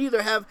heard,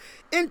 neither have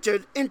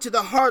entered into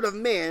the heart of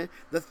man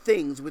the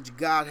things which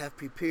God hath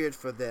prepared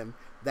for them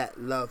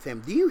that love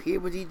him. Do you hear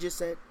what he just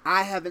said?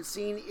 I haven't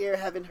seen, ear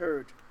haven't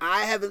heard.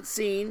 I haven't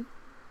seen,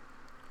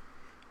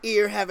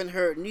 ear haven't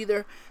heard,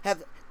 neither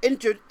have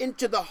entered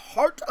into the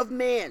heart of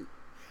man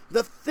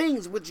the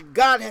things which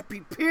God hath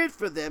prepared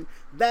for them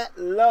that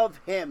love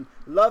him.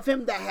 Love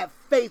him, that have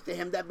faith in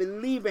him, that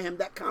believe in him,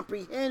 that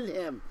comprehend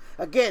him.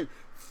 Again,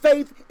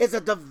 faith is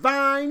a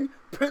divine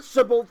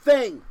principle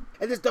thing.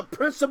 It is the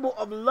principle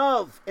of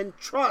love and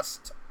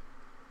trust.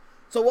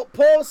 So what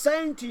Paul's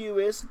saying to you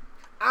is,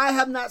 I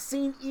have not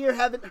seen, ear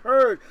haven't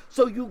heard.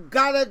 So you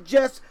gotta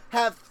just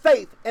have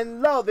faith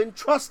and love and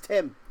trust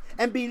him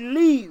and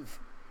believe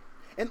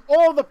in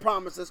all the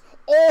promises,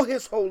 all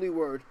his holy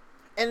word,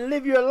 and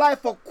live your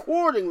life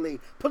accordingly,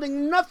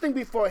 putting nothing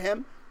before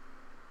him.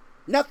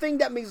 Nothing,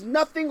 that means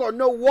nothing or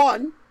no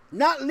one.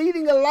 Not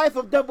leading a life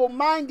of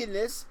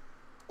double-mindedness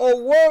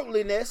or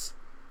worldliness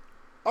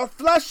or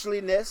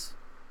fleshliness,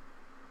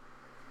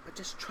 but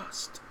just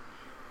trust.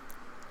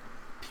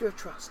 Pure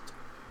trust.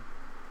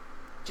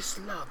 Just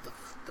love,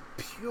 the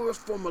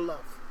purest form of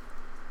love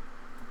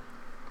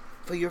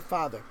for your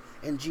Father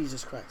and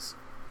Jesus Christ.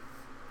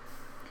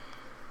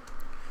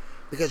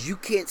 Because you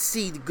can't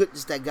see the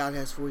goodness that God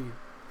has for you.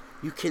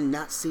 You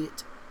cannot see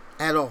it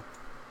at all.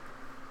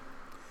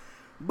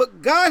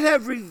 But God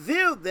hath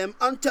revealed them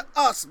unto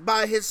us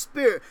by his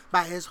Spirit,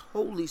 by his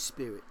Holy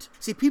Spirit.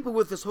 See, people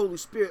with his Holy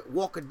Spirit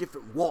walk a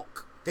different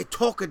walk. They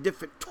talk a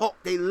different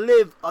talk. They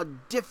live a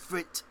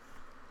different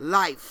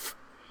life.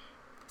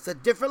 It's a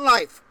different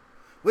life.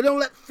 We don't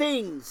let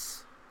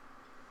things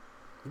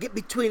get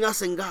between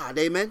us and God.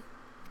 Amen.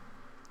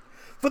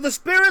 For the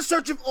Spirit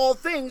searcheth all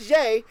things,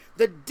 yea,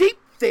 the deep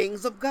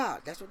things of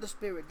God. That's what the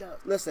Spirit does.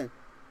 Listen,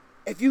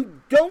 if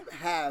you don't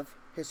have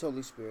his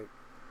Holy Spirit,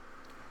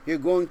 you're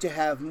going to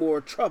have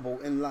more trouble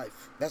in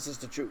life. That's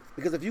just the truth.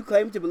 Because if you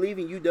claim to believe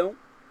and you don't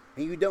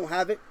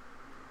have it,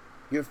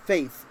 your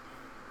faith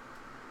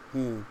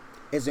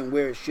isn't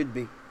where it should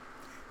be.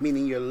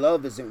 Meaning your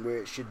love isn't where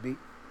it should be.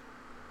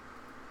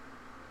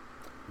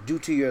 Due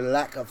to your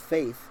lack of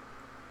faith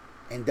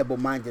and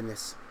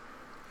double-mindedness.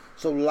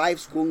 So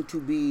life's going to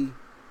be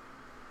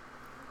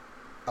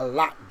a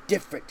lot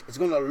different. It's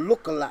going to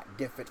look a lot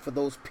different for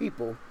those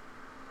people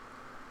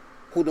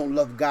who don't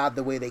love God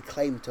the way they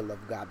claim to love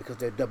God, because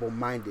they're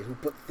double-minded, who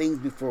put things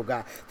before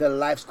God. Their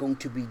life's going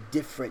to be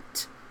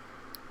different.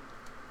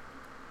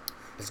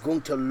 It's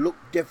going to look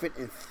different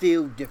and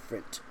feel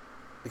different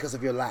because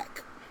of your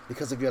lack.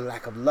 Because of your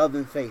lack of love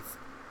and faith.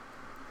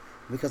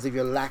 Because of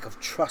your lack of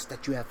trust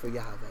that you have for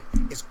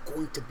Yahweh. It's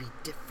going to be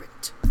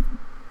different.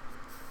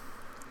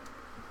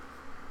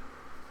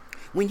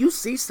 When you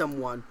see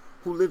someone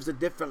who lives a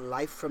different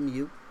life from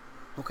you,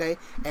 okay,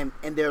 and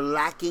they're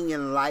lacking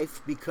in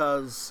life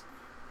because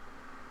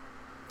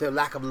their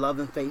lack of love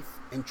and faith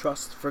and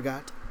trust for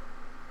God,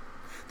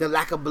 their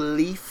lack of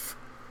belief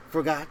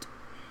for God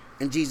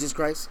and Jesus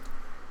Christ,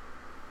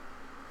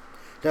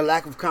 their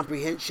lack of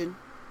comprehension,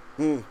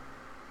 you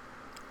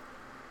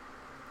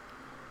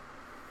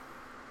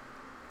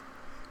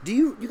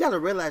got to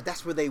realize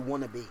that's where they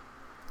want to be.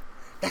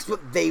 That's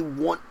what they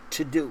want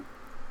to do.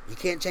 You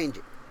can't change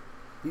it.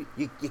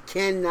 You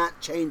cannot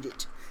change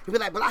it. You'll be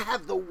like, but I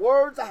have the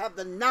words, I have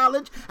the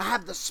knowledge, I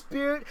have the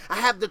Spirit, I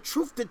have the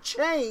truth to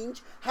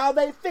change how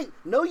they think.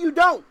 No, you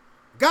don't.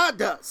 God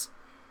does.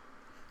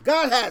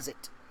 God has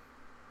it.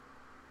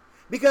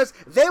 Because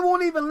they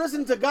won't even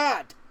listen to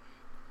God.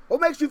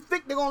 What makes you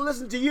think they're going to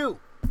listen to you?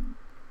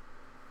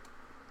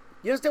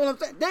 You understand what I'm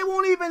saying? They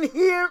won't even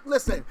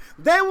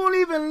they won't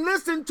even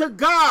listen to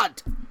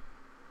God.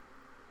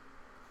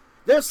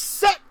 They're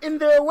set in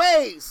their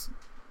ways.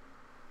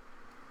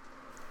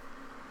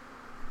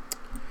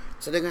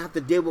 So they're going to have to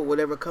deal with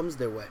whatever comes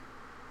their way.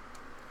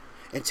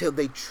 Until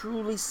they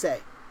truly say,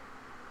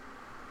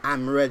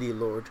 I'm ready,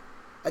 Lord.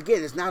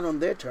 Again, it's not on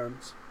their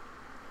terms.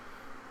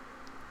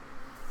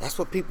 That's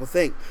what people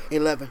think.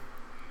 11.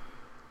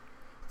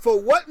 For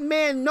what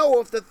man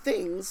knoweth the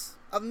things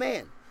of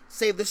man,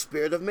 save the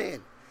spirit of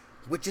man,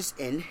 which is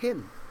in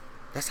him?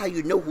 That's how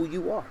you know who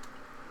you are.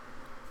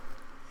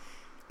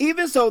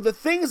 Even so, the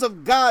things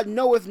of God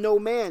knoweth no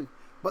man,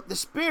 but the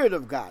Spirit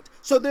of God.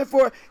 So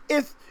therefore,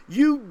 if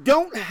you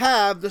don't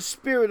have the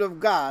Spirit of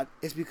God,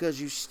 it's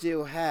because you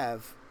still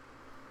have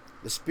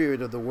the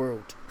spirit of the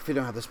world. If you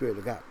don't have the Spirit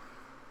of God.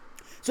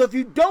 So if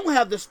you don't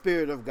have the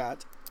Spirit of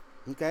God,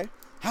 okay,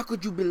 how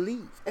could you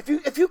believe? If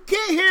you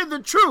can't hear the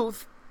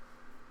truth,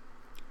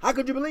 how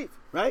could you believe,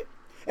 right?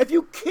 If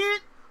you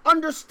can't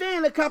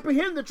understand and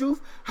comprehend the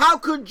truth, how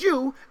could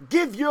you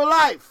give your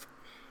life?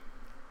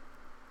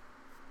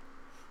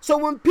 So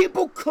when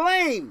people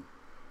claim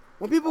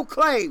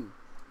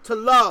to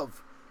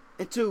love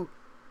and to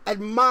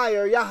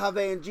admire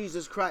Yahweh and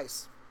Jesus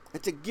Christ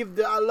and to give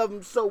I love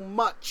him so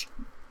much,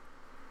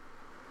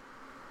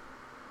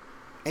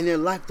 and their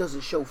life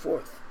doesn't show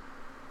forth,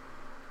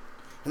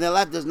 and their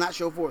life does not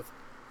show forth,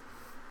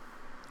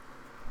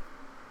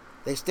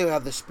 They still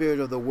have the spirit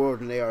of the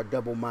world, and they are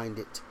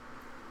double-minded.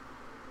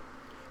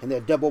 And they're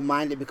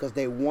double-minded because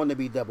they want to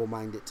be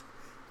double-minded.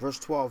 Verse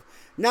 12.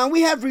 Now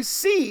we have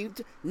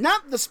received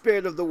not the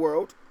spirit of the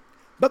world,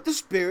 but the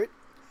Spirit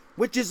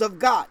which is of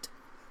God,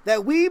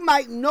 that we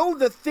might know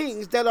the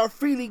things that are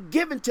freely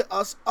given to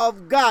us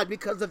of God,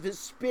 because of his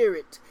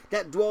Spirit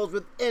that dwells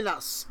within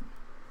us.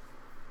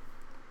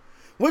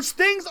 Which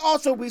things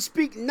also we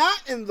speak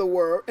not in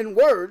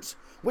words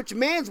which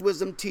man's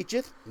wisdom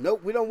teacheth.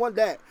 Nope, we don't want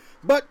that.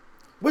 But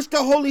which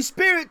the Holy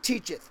Spirit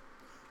teacheth,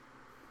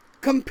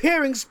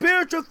 comparing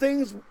spiritual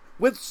things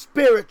with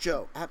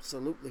spiritual.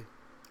 Absolutely.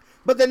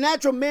 But the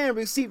natural man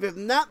receiveth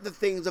not the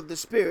things of the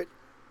Spirit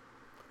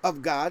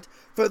of God,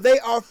 for they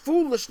are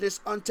foolishness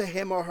unto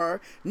him or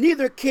her,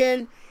 neither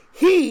can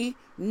he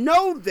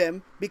know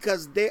them,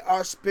 because they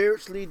are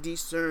spiritually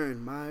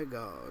discerned. My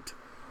God.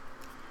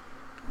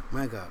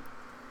 My God.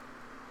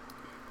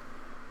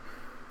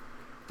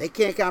 They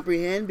can't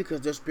comprehend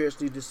because they're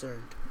spiritually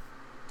discerned.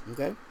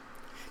 Okay?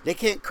 They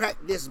can't crack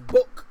this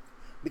book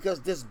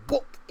because this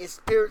book is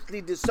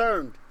spiritually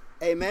discerned.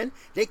 Amen.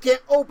 They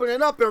can't open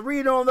it up and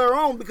read on their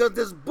own because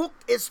this book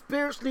is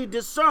spiritually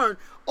discerned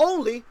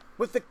only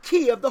with the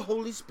key of the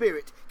Holy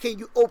Spirit. Can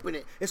you open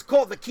it? It's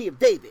called the key of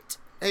David.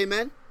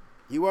 Amen.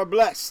 You are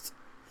blessed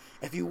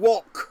if you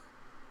walk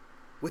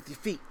with your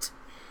feet.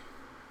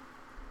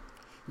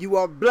 You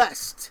are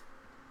blessed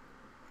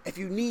if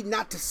you need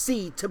not to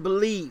see to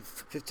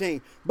believe.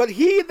 15. But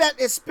he that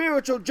is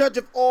spiritual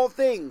judgeth all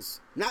things,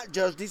 not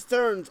judge,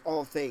 discerns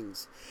all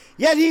things.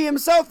 Yet he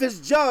himself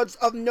is judged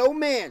of no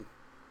man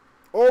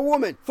or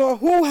woman. For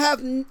who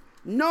have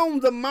known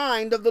the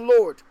mind of the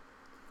Lord,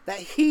 that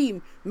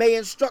he may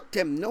instruct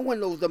him? No one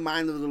knows the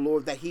mind of the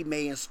Lord, that he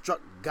may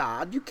instruct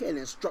God. You can't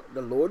instruct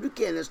the Lord. You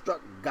can't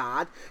instruct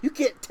God. You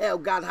can't tell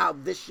God how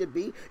this should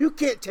be. You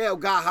can't tell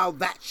God how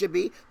that should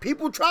be.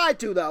 People try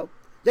to, though.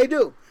 They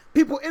do.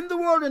 People in the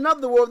world and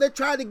of the world, they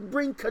try to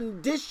bring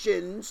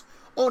conditions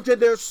onto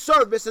their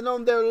service and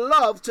on their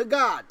love to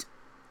God.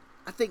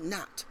 I think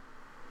not.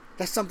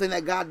 That's something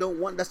that God don't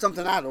want. That's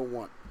something I don't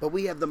want. But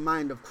we have the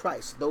mind of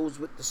Christ. Those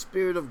with the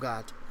Spirit of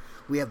God,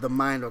 we have the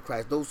mind of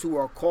Christ. Those who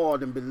are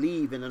called and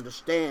believe and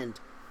understand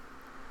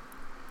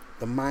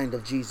the mind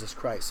of Jesus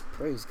Christ.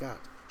 Praise God.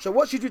 So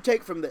what should you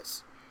take from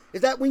this?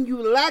 Is that when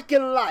you lack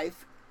in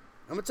life,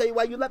 I'm going to tell you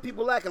why you let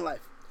people lack in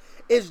life.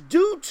 It's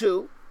due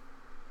to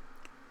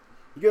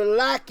you're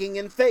lacking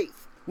in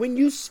faith. When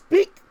you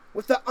speak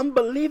with an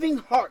unbelieving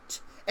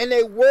heart and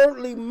a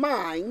worldly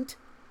mind,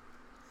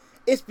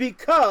 it's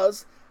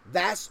because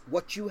that's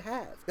what you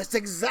have. That's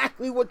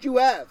exactly what you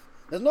have.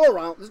 There's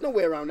no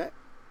way around that.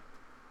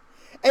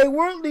 A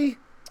worldly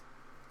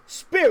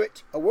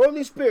spirit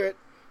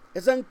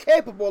is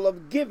incapable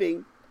of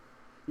giving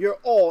your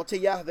all to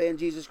Yahweh and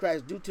Jesus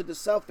Christ due to the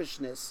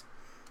selfishness,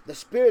 the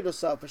spirit of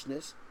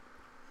selfishness,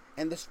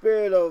 and the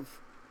spirit of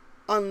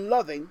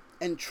unloving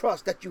and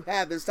trust that you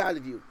have inside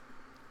of you.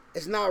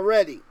 It's not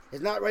ready.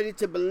 It's not ready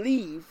to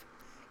believe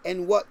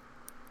in what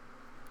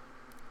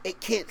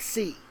it can't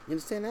see. You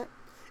understand that?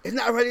 It's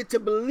not ready to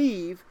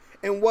believe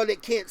in what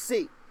it can't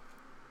see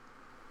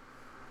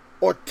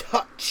or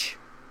touch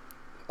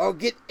or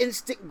get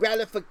instant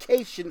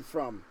gratification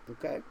from.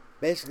 Okay?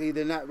 Basically,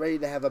 they're not ready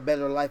to have a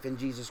better life in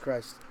Jesus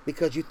Christ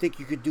because you think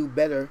you could do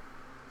better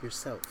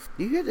yourself.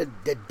 Do you hear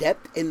the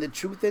depth and the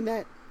truth in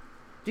that?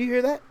 Do you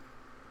hear that?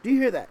 Do you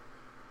hear that?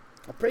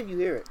 I pray you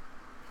hear it.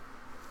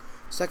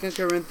 2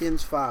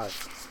 Corinthians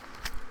 5,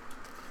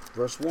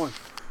 verse 1.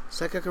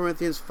 2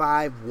 Corinthians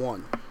 5,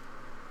 1.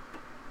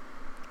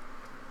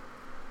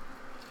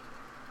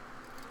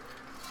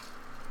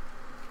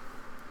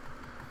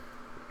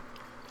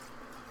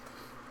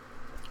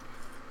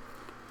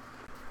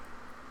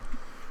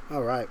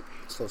 All right.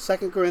 So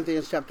 2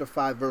 Corinthians chapter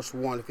 5, verse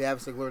 1. If you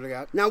have a glory to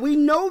God. Now we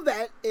know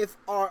that if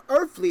our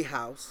earthly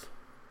house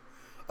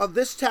of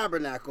this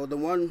tabernacle, the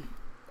one,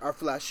 our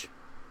flesh,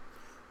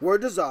 were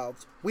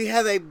dissolved, we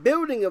have a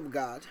building of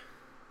God,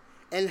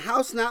 and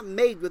house not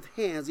made with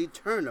hands,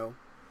 eternal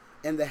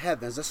in the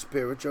heavens, a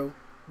spiritual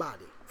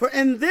body. For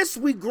in this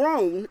we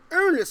groan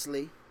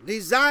earnestly,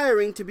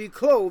 desiring to be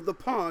clothed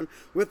upon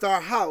with our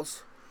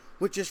house,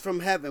 which is from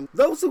heaven.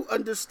 Those who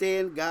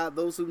understand God,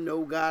 those who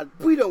know God,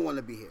 we don't want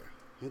to be here,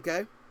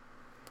 okay?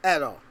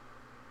 At all.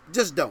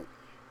 Just don't.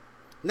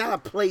 Not a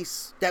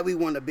place that we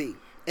want to be,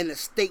 in the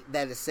state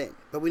that it's in.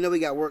 But we know we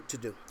got work to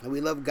do, and we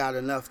love God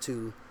enough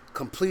to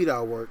complete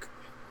our work,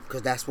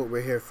 because that's what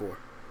we're here for.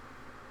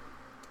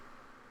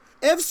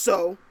 If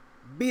so,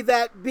 be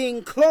that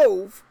being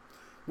clothed,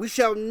 we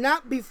shall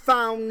not be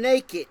found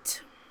naked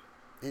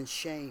in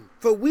shame.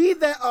 For we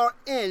that are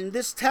in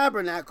this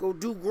tabernacle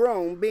do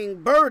groan,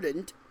 being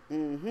burdened,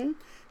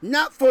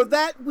 not for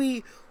that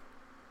we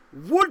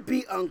would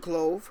be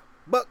unclothed,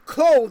 but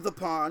clothed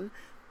upon,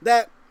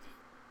 that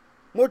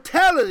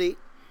mortality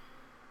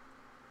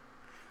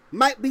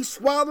might be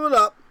swallowed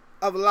up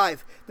of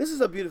life. This is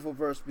a beautiful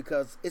verse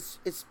because it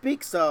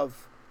speaks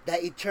of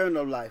that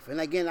eternal life. And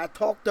again, I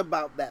talked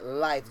about that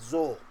life,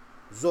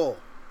 Zoe,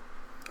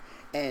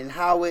 and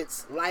how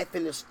it's life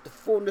in the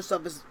fullness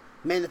of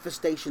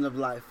manifestation of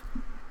life,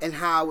 and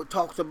how it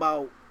talks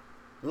about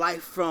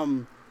life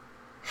from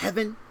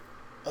heaven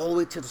all the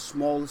way to the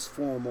smallest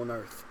form on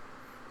earth.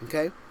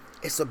 Okay?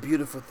 It's a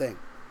beautiful thing.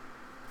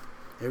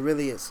 It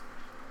really is.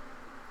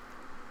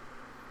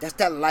 That's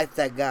that life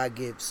that God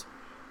gives.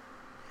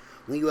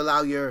 When you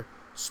allow your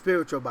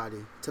spiritual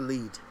body to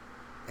lead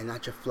and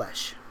not your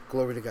flesh.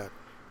 Glory to God.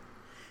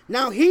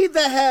 Now he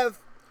that have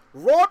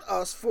wrought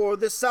us for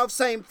this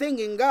selfsame thing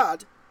in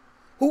God,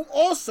 who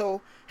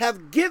also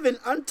have given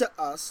unto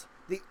us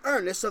the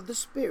earnest of the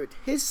Spirit,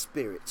 his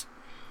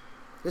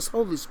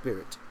Holy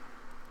Spirit.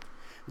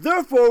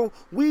 Therefore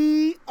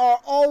we are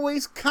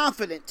always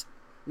confident,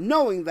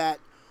 knowing that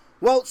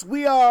whilst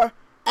we are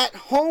at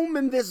home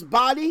in this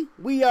body,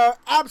 we are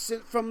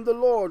absent from the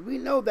Lord. We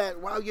know that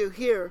while you're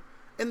here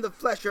in the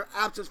flesh, you're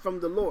absent from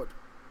the Lord.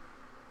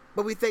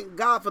 But we thank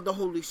God for the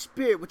Holy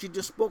Spirit, which he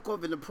just spoke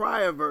of in the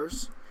prior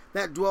verse,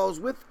 that dwells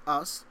with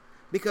us,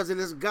 because it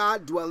is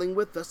God dwelling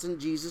with us in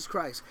Jesus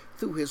Christ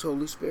through his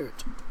Holy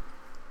Spirit.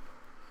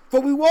 For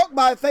we walk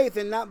by faith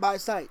and not by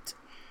sight.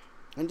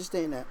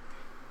 Understand that.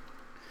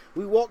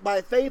 We walk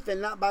by faith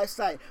and not by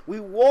sight. We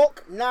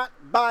walk not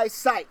by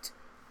sight.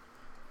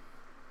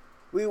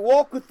 We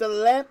walk with the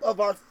lamp of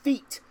our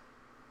feet,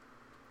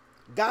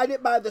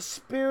 guided by the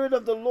Spirit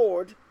of the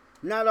Lord,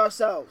 not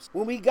ourselves.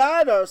 When we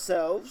guide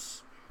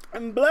ourselves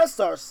and bless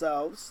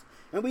ourselves,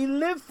 and we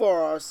live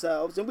for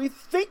ourselves, and we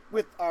think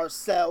with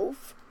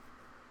ourselves,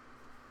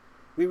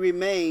 we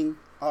remain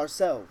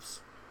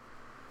ourselves.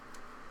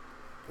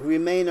 We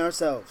remain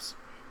ourselves.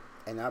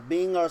 And our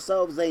being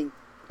ourselves ain't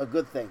a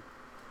good thing.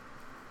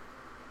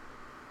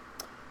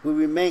 We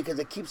remain because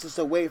it keeps us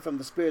away from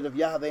the Spirit of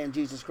Yahweh and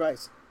Jesus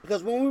Christ.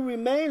 Because when we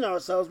remain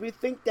ourselves, we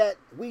think that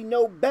we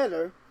know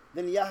better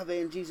than Yahweh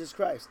and Jesus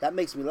Christ. That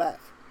makes me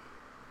laugh.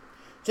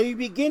 So you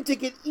begin to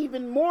get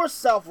even more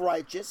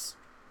self-righteous,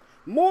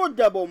 more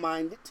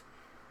double-minded,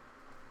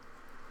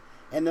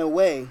 and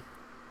away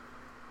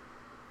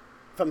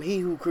from he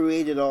who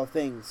created all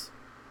things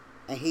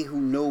and he who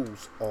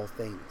knows all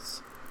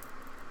things.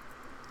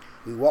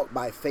 We walk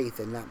by faith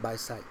and not by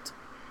sight.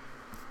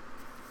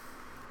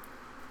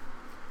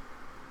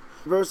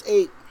 Verse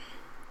 8.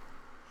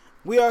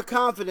 We are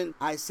confident,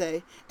 I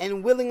say,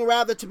 and willing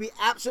rather to be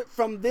absent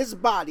from this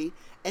body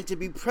and to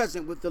be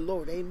present with the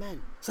Lord.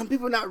 Amen. Some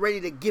people are not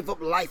ready to give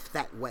up life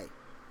that way.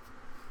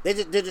 They're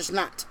just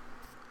not.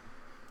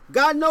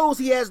 God knows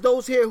he has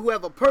those here who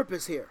have a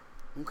purpose here.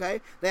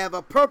 Okay? They have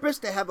a purpose,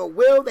 they have a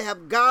will, they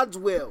have God's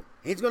will.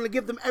 He's going to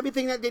give them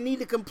everything that they need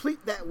to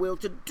complete that will,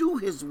 to do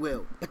his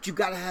will. But you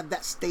got to have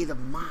that state of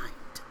mind.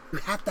 You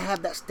have to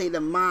have that state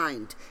of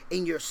mind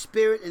in your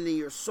spirit and in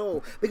your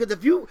soul. Because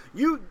if you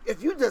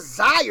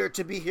desire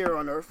to be here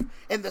on earth,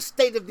 in the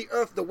state of the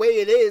earth the way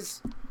it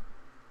is,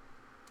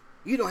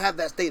 you don't have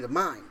that state of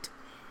mind.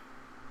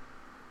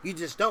 You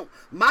just don't.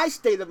 My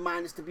state of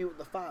mind is to be with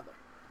the Father,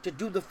 to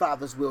do the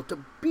Father's will,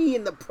 to be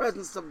in the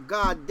presence of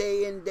God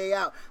day in, day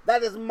out.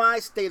 That is my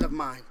state of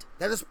mind.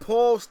 That is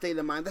Paul's state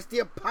of mind. That's the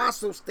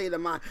apostle's state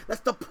of mind.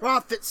 That's the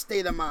prophet's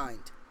state of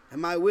mind.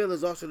 And my will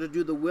is also to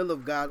do the will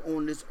of God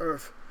on this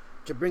earth,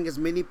 to bring as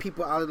many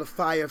people out of the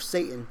fire of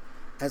Satan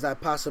as I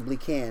possibly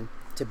can,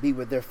 to be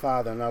with their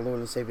Father and our Lord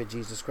and Savior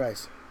Jesus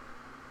Christ.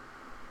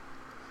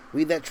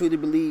 We that truly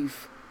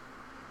believe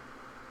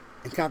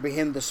and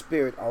comprehend the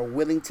Spirit are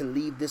willing to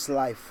leave this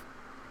life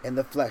in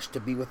the flesh to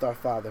be with our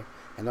Father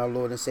and our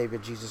Lord and Savior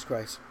Jesus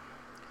Christ.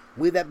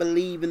 We that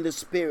believe in the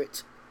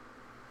Spirit,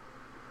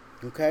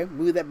 okay,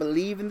 we that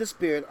believe in the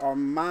Spirit, our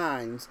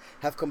minds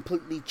have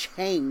completely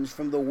changed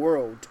from the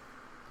world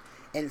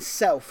and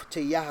self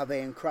to Yahweh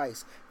and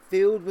Christ.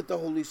 Filled with the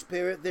Holy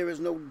Spirit, there is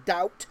no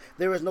doubt,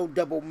 there is no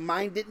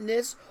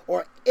double-mindedness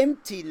or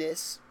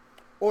emptiness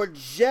or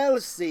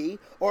jealousy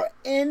or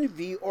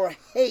envy or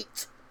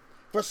hate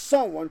for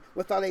someone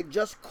without a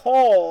just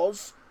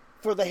cause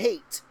for the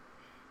hate.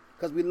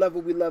 Because we love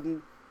what we love,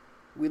 and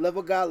we love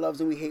what God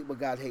loves, and we hate what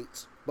God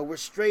hates. But we're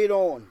straight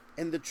on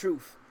in the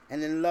truth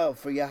and in love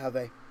for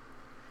Yahweh.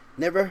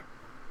 Never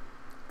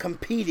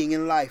competing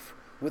in life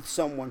with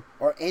someone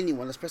or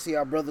anyone, especially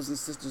our brothers and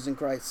sisters in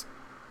Christ.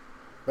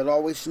 But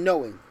always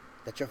knowing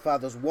that your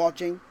Father's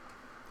watching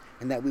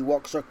and that we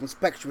walk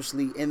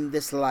circumspectly in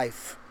this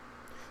life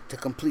to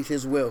complete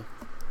his will.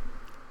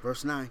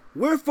 Verse 9.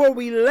 Wherefore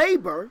we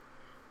labor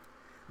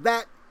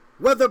that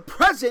whether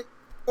present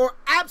or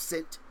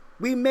absent,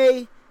 we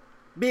may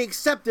be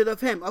accepted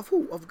of him. Of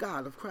who? Of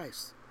God, of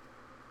Christ.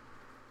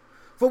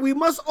 For we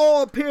must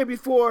all appear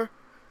before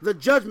the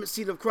judgment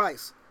seat of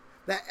Christ,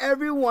 that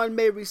everyone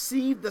may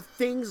receive the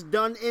things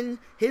done in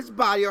his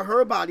body or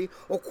her body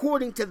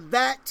according to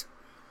that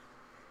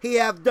he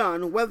have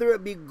done, whether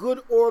it be good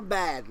or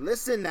bad.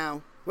 Listen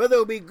now, whether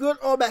it be good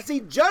or bad.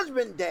 See,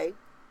 judgment day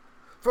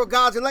for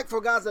God's elect,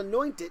 for God's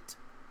anointed,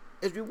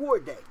 is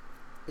reward day.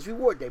 It's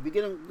reward day. We're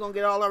going to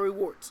get all our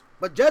rewards.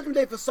 But judgment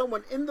day for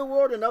someone in the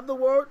world and of the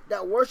world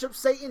that worships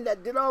Satan,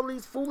 that did all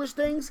these foolish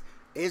things,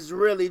 is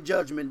really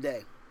judgment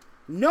day.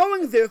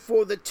 Knowing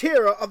therefore the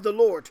terror of the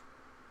Lord,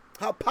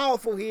 how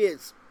powerful he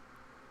is,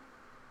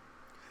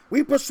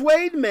 we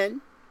persuade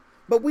men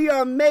But we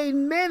are made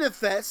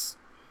manifest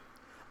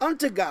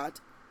unto God,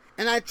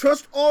 and I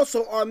trust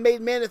also are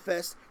made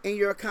manifest in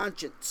your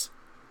conscience.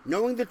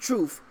 Knowing the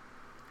truth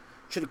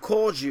should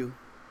cause you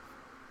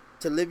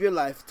to live your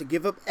life, to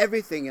give up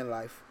everything in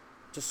life,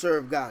 to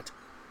serve God,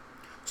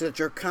 so that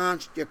your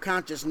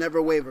conscience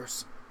never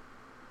wavers.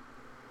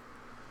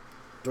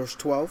 Verse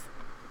 12.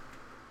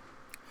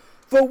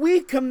 For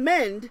we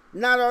commend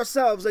not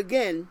ourselves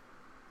again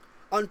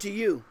unto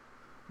you,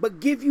 but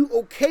give you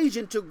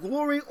occasion to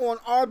glory on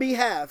our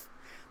behalf,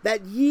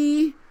 that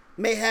ye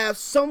may have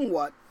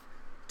somewhat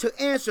to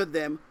answer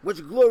them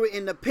which glory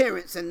in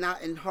appearance and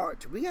not in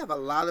heart. We have a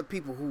lot of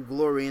people who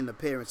glory in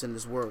appearance in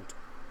this world.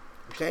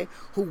 Okay?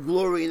 Who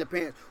glory in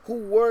appearance. Who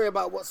worry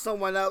about what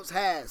someone else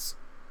has.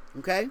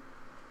 Okay?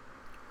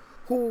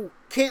 Who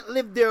can't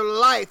live their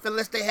life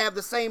unless they have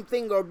the same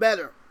thing or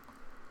better.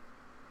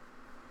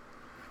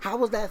 How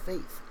was that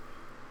faith?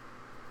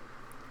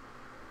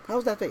 How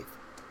is that faith?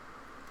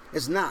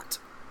 It's not.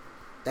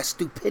 That's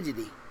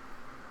stupidity.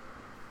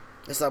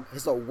 It's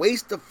a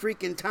waste of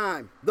freaking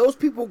time. Those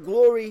people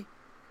glory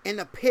in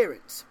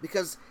appearance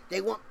because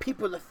they want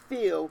people to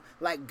feel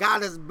like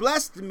God has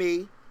blessed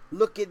me.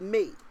 Look at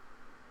me.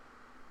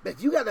 But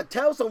if you got to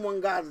tell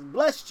someone God has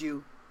blessed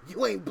you,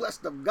 you ain't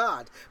blessed of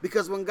God.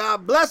 Because when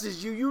God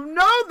blesses you, you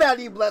know that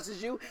he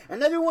blesses you.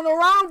 And everyone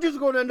around you is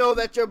going to know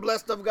that you're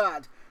blessed of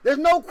God. There's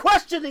no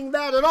questioning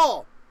that at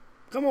all.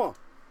 Come on.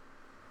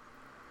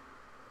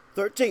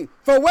 13.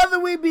 For whether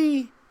we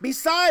be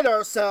beside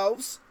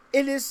ourselves,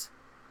 it is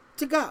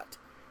to God.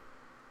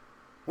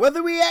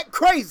 Whether we act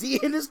crazy,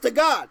 it is to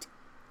God.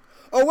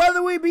 Or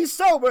whether we be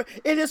sober,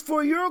 it is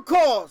for your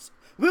cause.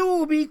 We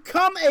will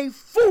become a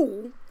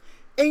fool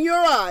in your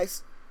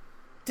eyes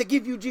to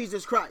give you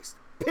Jesus Christ.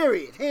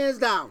 Period. Hands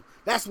down.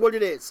 That's what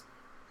it is.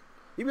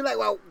 You be like,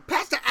 well,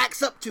 Pastor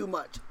acts up too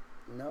much.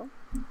 No.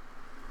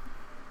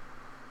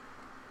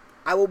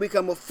 I will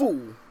become a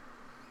fool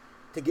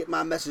to get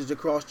my message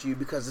across to you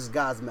because it's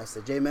God's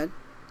message. Amen.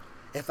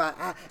 If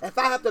I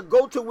have to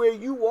go to where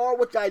you are,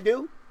 which I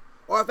do,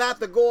 or if I have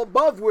to go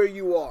above where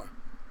you are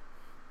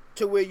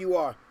to where you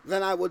are,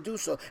 then I will do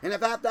so. And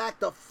if I have to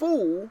act a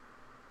fool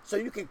so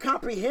you can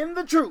comprehend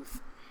the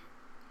truth,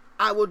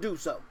 I will do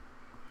so.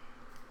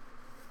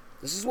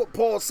 This is what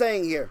Paul's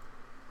saying here.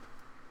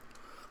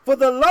 For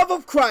the love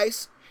of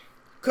Christ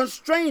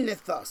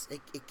constraineth us.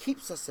 It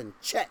keeps us in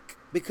check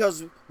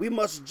because we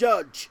must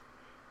judge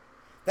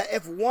that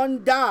if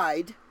one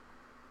died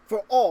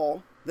for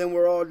all, then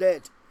we're all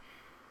dead.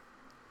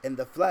 In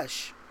the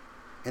flesh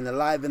and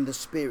alive in the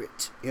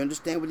spirit. You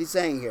understand what he's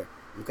saying here?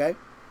 Okay?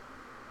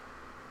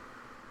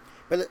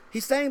 But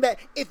he's saying that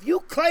if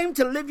you claim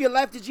to live your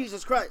life to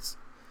Jesus Christ,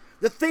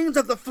 the things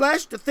of the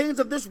flesh, the things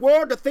of this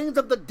world, the things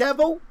of the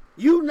devil,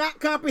 you not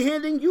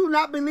comprehending, you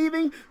not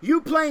believing,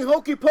 you playing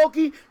hokey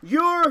pokey,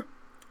 your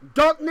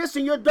darkness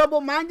and your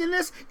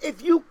double-mindedness,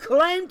 if you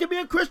claim to be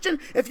a Christian,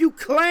 if you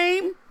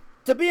claim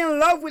to be in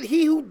love with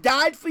he who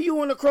died for you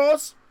on the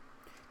cross,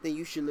 then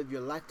you should live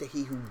your life to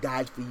he who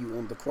died for you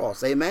on the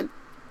cross. Amen?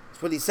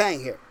 That's what he's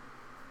saying here.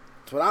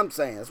 That's what I'm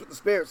saying. That's what the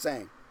Spirit's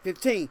saying.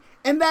 15.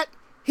 And that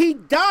he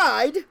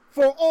died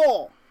for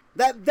all,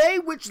 that they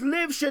which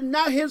live should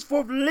not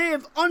henceforth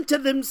live unto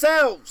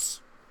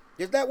themselves.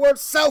 There's that word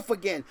self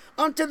again.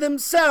 Unto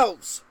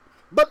themselves,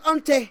 but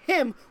unto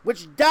him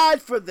which died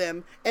for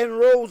them and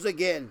rose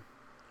again.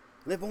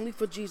 Live only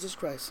for Jesus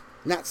Christ,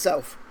 not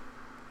self.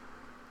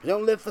 We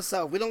don't live for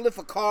self. We don't live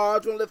for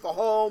cars. We don't live for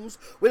homes.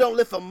 We don't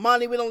live for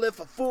money. We don't live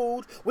for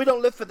food. We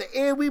don't live for the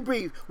air we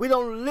breathe. We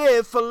don't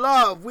live for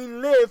love. We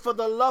live for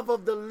the love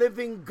of the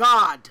living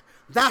God.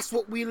 That's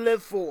what we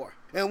live for.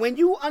 And when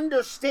you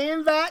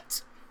understand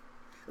that,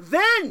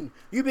 then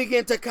you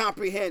begin to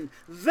comprehend.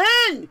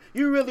 Then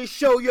you really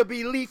show your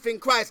belief in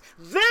Christ.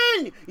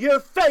 Then your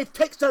faith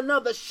takes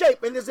another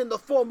shape and is in the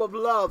form of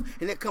love.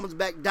 And it comes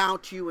back down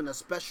to you in a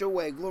special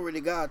way. Glory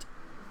to God.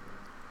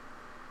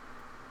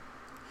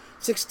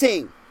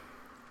 16.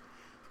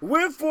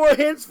 Wherefore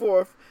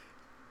henceforth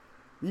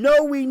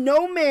know we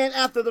no man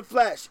after the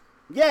flesh.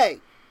 Yea,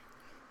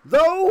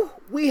 though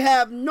we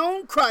have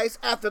known Christ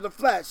after the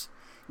flesh,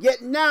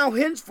 yet now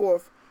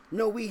henceforth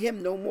know we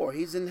him no more.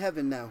 He's in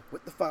heaven now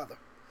with the Father.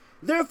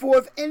 Therefore,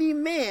 if any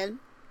man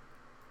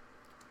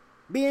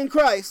be in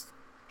Christ,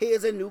 he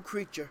is a new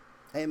creature.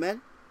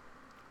 Amen.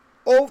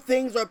 Old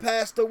things are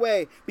passed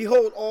away.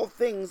 Behold, all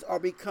things are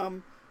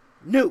become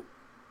new.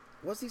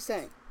 What's he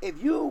saying?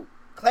 If you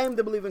claim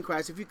to believe in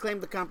Christ, if you claim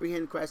to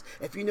comprehend Christ,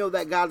 if you know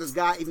that God is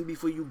God even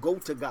before you go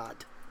to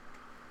God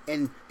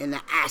in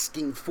the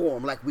asking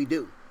form like we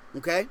do,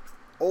 okay?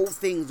 Old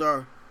things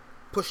are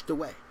pushed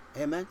away.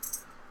 Amen?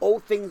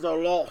 Old things are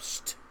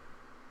lost.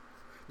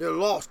 They're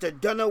lost. They're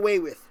done away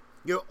with.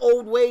 Your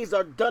old ways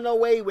are done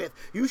away with.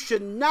 You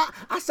should not,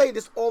 I say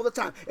this all the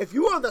time, if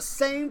you are the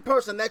same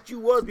person that you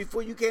was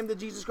before you came to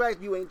Jesus Christ,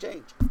 you ain't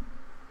changed.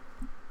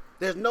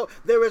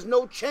 There is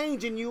no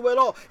change in you at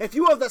all. If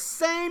you are the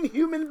same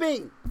human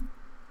being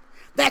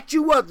that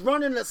you was,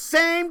 running the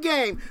same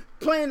game,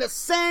 playing the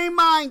same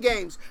mind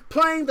games,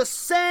 playing the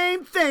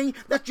same thing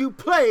that you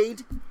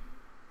played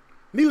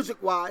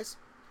music-wise,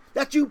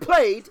 that you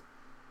played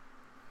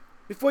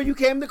before you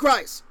came to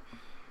Christ.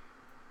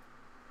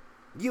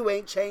 You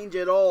ain't changed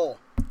at all,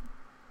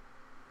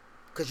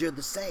 because you're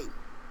the same.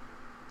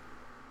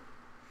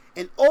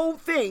 And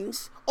old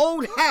things,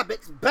 old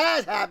habits,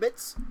 bad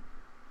habits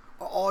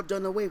are all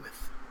done away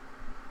with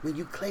when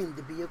you claim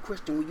to be a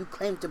Christian, when you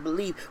claim to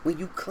believe, when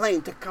you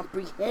claim to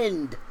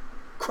comprehend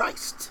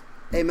Christ.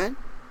 Amen?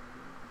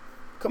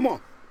 Come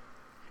on.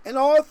 And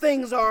all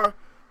things are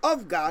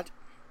of God,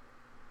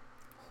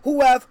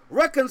 who have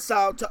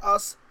reconciled to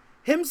us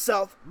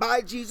himself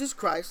by Jesus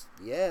Christ.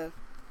 Yeah.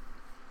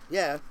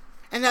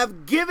 And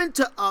have given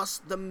to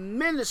us the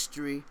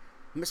mysterio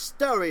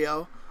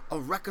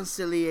of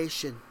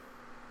reconciliation.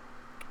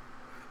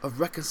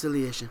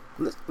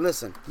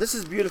 Listen, this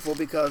is beautiful,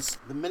 because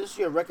the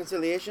ministry of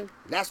reconciliation,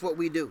 that's what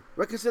we do.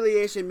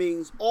 Reconciliation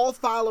means all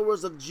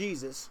followers of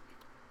Jesus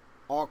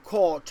are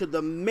called to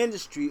the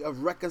ministry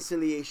of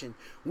reconciliation.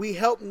 We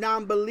help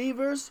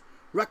non-believers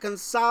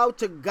reconcile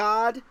to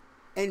God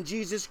and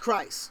Jesus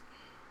Christ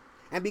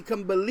and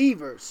become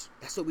believers.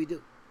 That's what we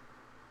do.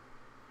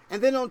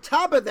 And then on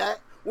top of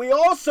that, we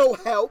also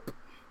help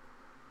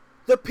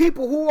the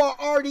people who are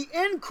already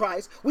in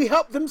Christ. We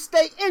help them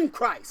stay in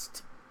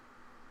Christ.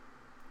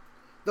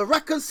 The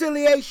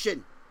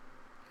reconciliation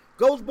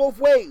goes both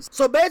ways.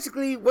 So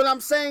basically, what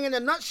I'm saying in a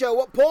nutshell,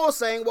 what Paul's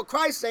saying, what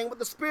Christ's saying, what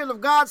the Spirit of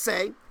God's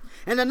saying,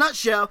 in a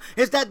nutshell,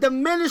 is that the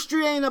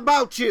ministry ain't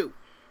about you.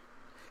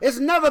 It's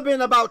never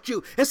been about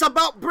you. It's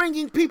about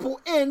bringing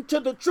people into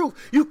the truth.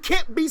 You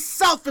can't be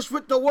selfish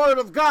with the word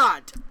of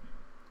God.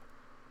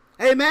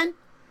 Amen?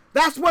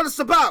 That's what it's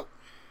about.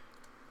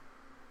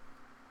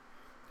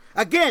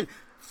 Again,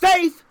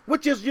 faith,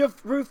 which is your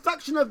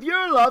reflection of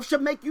your love,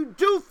 should make you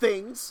do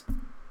things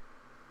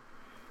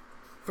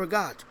for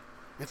God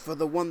and for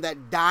the one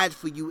that died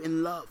for you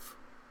in love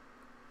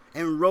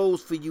and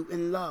rose for you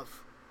in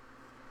love.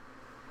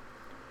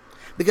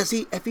 Because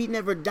if he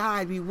never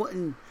died, we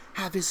wouldn't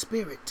have his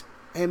spirit.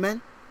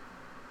 Amen?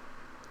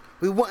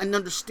 We wouldn't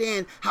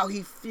understand how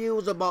he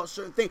feels about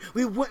certain things.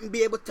 We wouldn't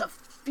be able to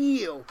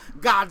feel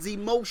God's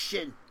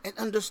emotion and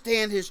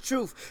understand his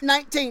truth.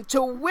 19,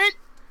 to wit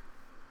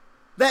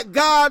that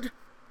God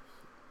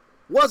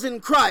was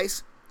in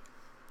Christ,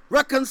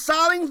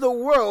 reconciling the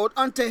world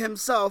unto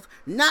himself,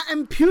 not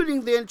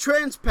imputing their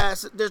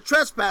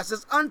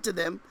trespasses unto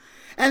them,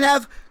 and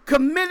have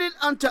committed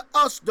unto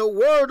us the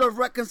word of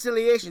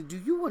reconciliation. Do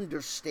you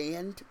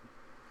understand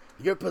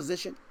your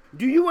position?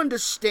 Do you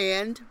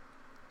understand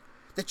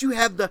that you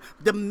have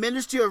the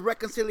ministry of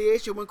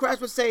reconciliation? When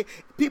Christ would say,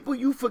 people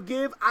you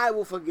forgive, I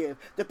will forgive.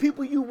 The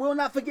people you will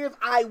not forgive,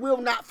 I will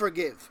not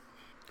forgive.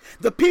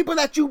 The people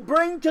that you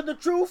bring to the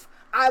truth,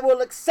 I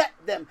will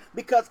accept them,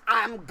 because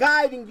I am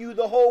guiding you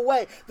the whole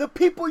way. The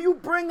people you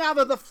bring out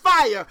of the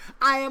fire,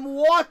 I am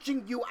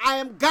watching you. I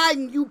am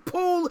guiding you,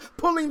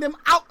 pulling them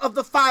out of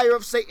the fire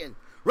of Satan.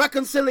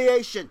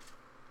 Reconciliation.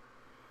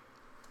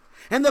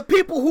 And the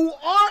people who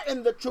are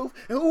in the truth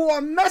and who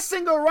are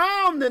messing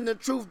around in the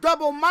truth,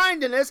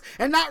 double-mindedness,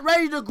 and not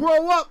ready to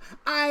grow up,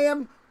 I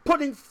am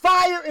putting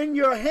fire in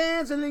your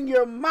hands and in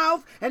your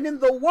mouth and in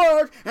the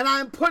word, and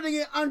I am putting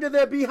it under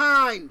their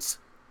behinds.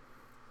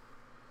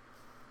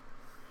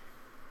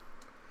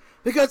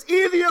 Because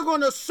either you're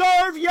going to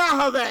serve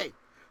Yahweh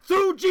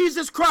through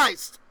Jesus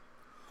Christ,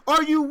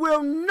 or you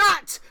will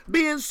not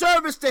be in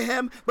service to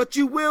him, but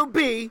you will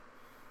be.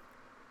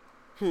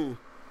 Here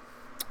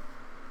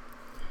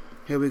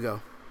we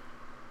go.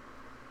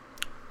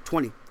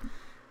 20.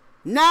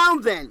 Now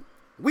then,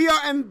 we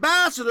are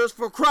ambassadors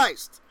for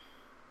Christ.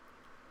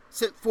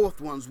 Sent forth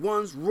ones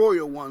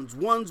royal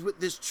ones with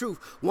this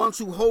truth, ones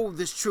who hold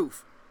this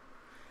truth.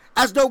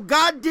 As though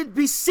God did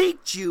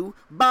beseech you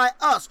by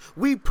us,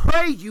 we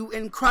pray you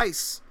in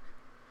Christ.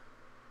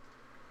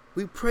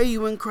 We pray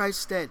you in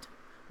Christ's stead.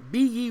 Be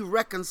ye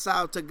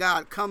reconciled to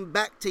God. Come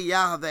back to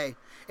Yahweh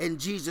in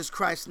Jesus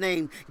Christ's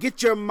name.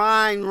 Get your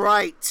mind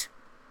right.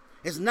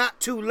 It's not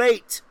too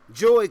late.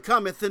 Joy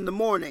cometh in the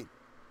morning.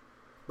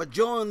 But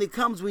joy only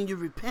comes when you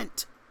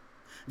repent.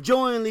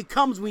 Joy only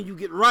comes when you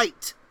get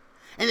right.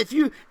 And if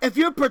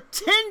you're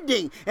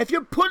pretending, if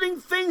you're putting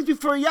things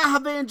before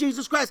Yahweh and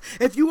Jesus Christ,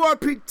 if you are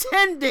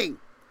pretending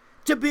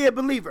to be a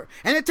believer,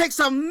 and it takes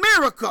a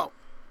miracle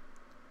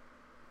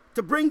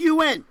to bring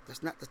you in,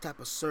 that's not the type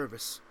of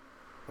service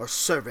or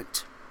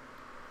servant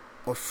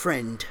or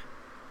friend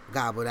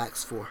God would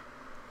ask for.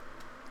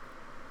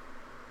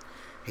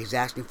 He's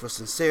asking for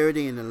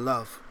sincerity and in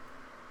love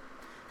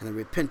and a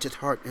repentant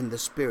heart in the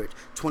spirit.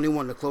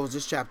 21 to close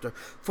this chapter.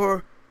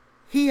 For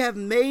he have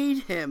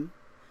made him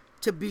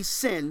to be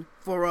sin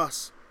for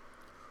us,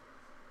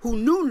 who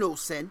knew no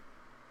sin.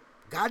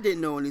 God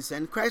didn't know any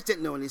sin. Christ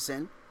didn't know any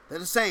sin. They're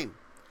the same.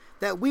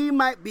 That we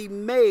might be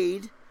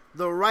made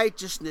the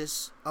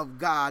righteousness of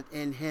God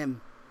in him.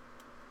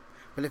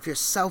 But if you're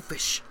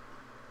selfish,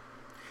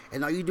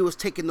 and all you do is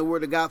taking the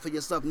word of God for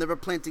yourself, never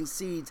planting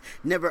seeds,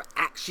 never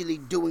actually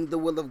doing the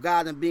will of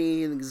God and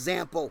being an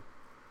example,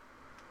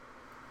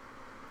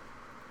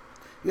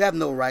 you have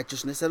no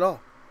righteousness at all.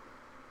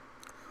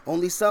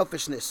 Only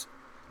selfishness.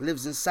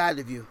 lives inside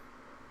of you.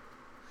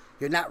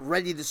 You're not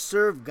ready to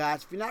serve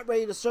God. If you're not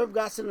ready to serve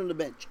God, sit on the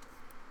bench.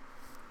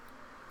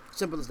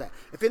 Simple as that.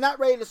 If you're not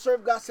ready to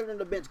serve God, sit on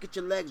the bench. Get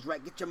your legs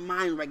right. Get your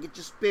mind right. Get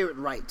your spirit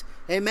right.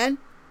 Amen?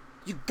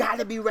 You got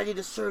to be ready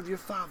to serve your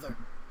Father.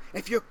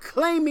 If you're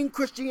claiming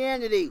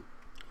Christianity,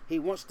 He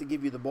wants to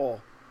give you the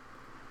ball.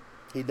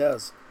 He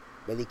does.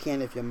 But He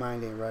can't if your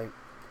mind ain't right.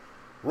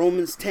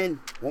 Romans 10.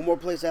 One more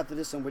place after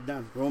this and we're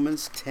done.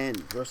 Romans 10,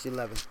 verse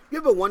 11. You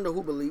ever wonder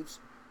who believes?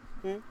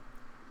 You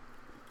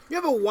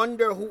ever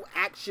wonder who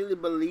actually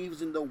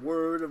believes in the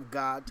Word of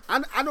God?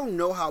 I don't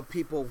know how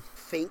people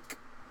think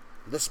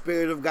the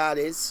Spirit of God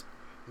is.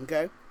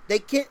 Okay? They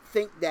can't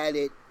think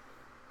that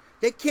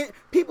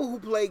people who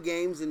play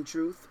games in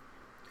truth,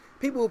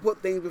 people who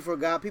put things before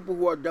God, people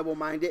who are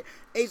double-minded,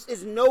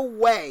 there's no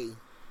way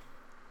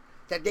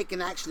that they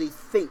can actually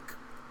think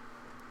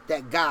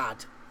that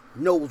God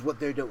knows what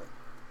they're doing.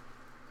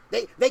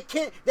 They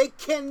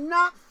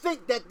cannot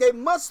think that. They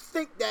must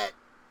think that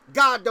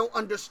God don't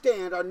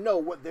understand or know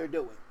what they're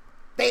doing.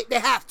 They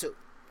have to.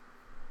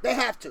 They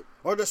have to.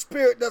 Or the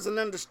Spirit doesn't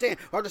understand.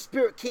 Or the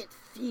Spirit can't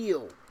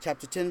feel.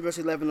 Chapter 10, verse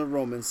 11 of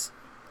Romans.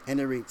 And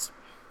it reads,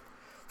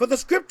 "For the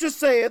Scripture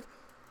saith,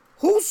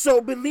 Whoso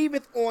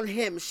believeth on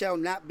Him shall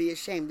not be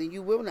ashamed." And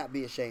you will not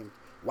be ashamed.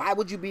 Why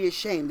would you be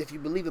ashamed if you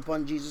believe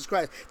upon Jesus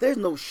Christ? There's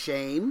no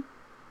shame.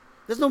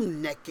 There's no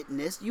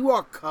nakedness. You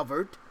are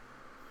covered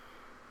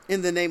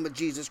in the name of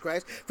Jesus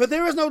Christ. For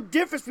there is no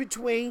difference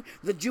between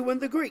the Jew and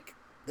the Greek,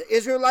 the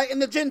Israelite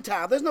and the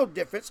Gentile. There's no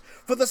difference.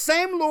 For the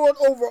same Lord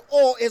over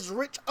all is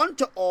rich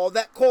unto all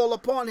that call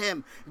upon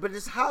Him. But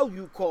it's how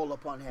you call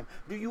upon Him.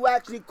 Do you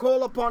actually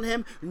call upon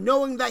Him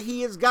knowing that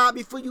He is God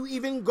before you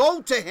even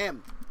go to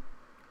Him?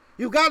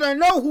 You got to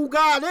know who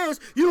God is.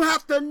 You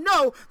have to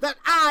know that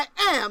I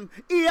am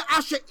Ia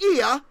Asha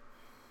Ia.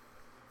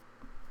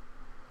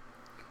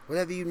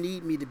 Whatever you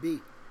need me to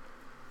be.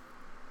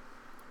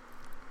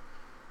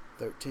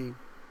 13.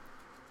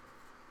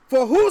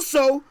 For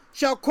whoso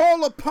shall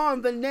call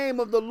upon the name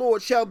of the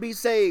Lord shall be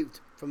saved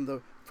from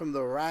the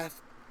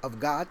wrath of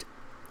God,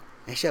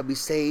 and shall be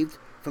saved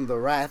from the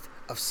wrath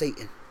of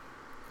Satan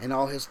and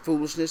all his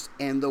foolishness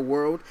and the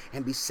world,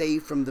 and be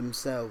saved from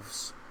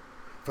themselves.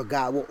 For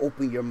God will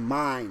open your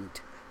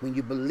mind when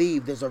you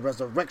believe there's a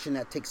resurrection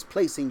that takes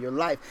place in your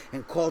life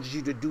and causes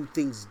you to do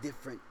things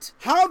different.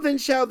 How then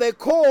shall they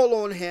call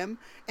on Him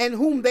in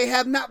whom they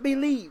have not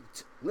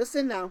believed?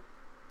 Listen now.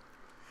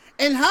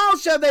 And how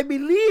shall they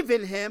believe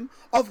in Him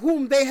of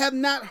whom they have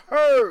not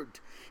heard?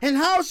 And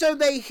how shall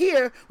they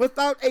hear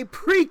without a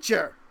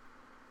preacher?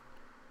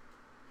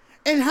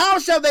 And how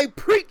shall they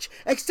preach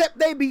except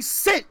they be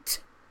sent?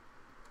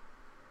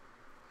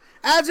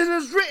 As it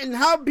is written,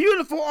 how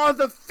beautiful are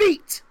the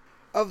feet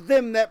of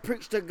them that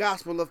preach the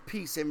gospel of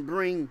peace and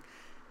bring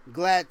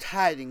glad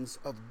tidings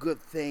of good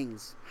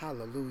things.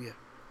 Hallelujah.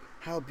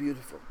 How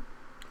beautiful.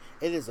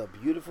 It is a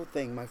beautiful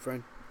thing, my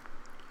friend.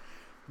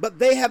 But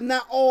they have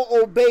not all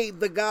obeyed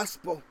the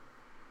gospel.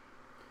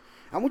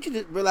 I want you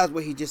to realize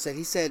what he just said.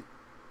 He said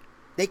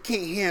they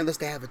can't hear unless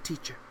they have a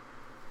teacher.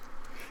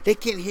 They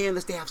can't hear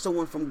unless they have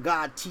someone from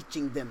God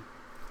teaching them.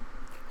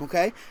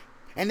 Okay?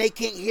 And they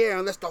can't hear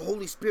unless the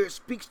Holy Spirit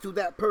speaks to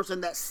that person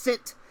that's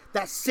sent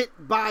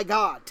by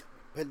God.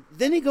 But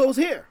then he goes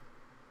here.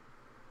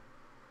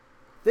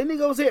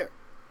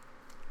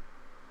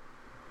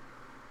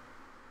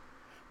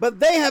 But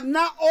they have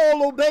not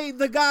all obeyed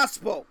the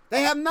gospel.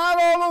 They have not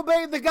all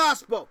obeyed the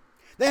gospel.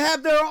 They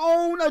have their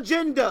own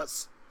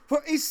agendas.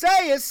 For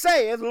Isaiah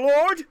saith,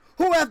 Lord,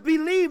 who hath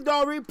believed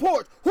our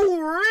report?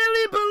 Who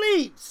really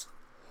believes?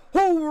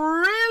 Who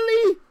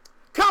really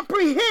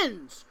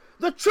comprehends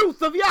the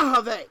truth of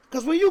Yahweh?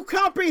 Because when you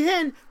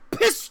comprehend,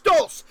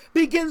 pistos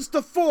begins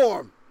to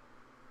form.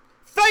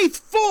 Faith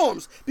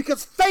forms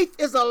because faith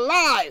is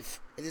alive.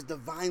 It is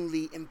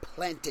divinely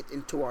implanted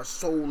into our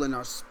soul and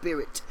our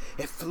spirit.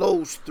 It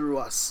flows through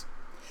us.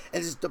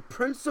 It is the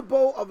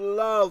principle of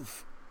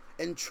love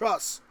and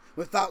trust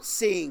without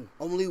seeing,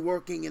 only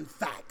working in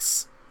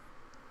facts.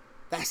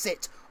 That's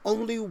it.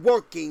 Only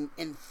working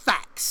in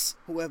facts.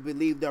 Who have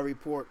believed our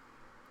report.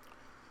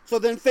 So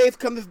then faith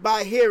cometh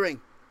by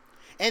hearing,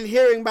 and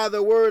hearing by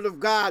the word of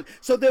God.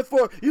 So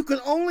therefore, you can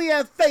only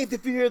have faith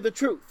if you hear the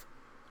truth.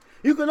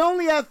 You can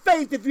only have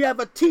faith if you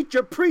have a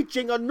teacher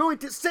preaching,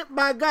 anointed, sent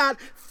by God,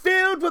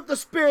 filled with the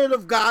Spirit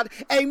of God,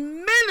 a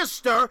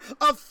minister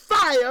of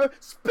fire,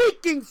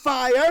 speaking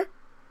fire.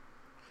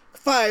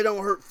 Fire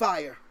don't hurt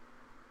fire.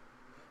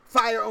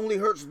 Fire only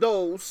hurts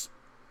those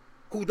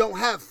who don't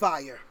have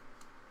fire.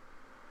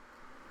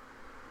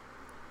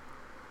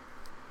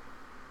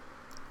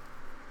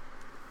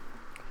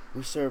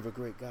 We serve a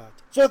great God.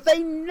 So if they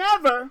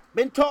never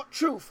been taught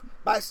truth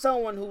by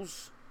someone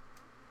who's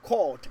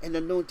called and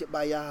anointed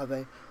by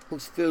Yahweh,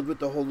 who's filled with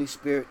the Holy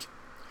Spirit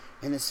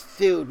and is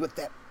filled with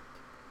that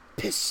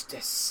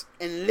pistis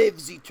and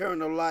lives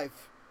eternal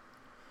life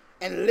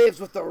and lives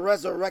with a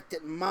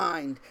resurrected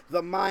mind,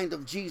 the mind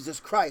of Jesus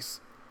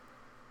Christ.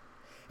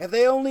 If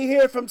they only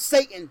hear from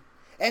Satan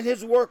and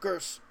his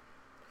workers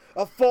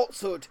of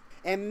falsehood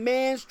and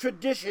man's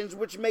traditions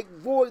which make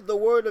void the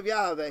word of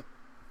Yahweh.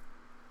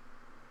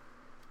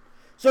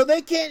 So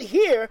they can't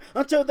hear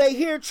until they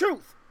hear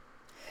truth.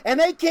 And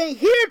they can't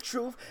hear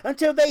truth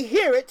until they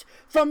hear it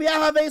from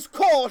Yahweh's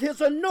called, his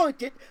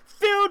anointed,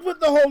 filled with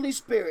the Holy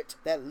Spirit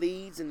that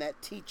leads and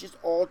that teaches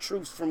all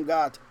truths from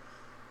God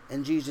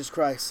and Jesus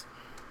Christ.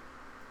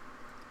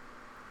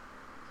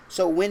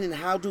 So when and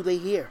how do they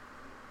hear?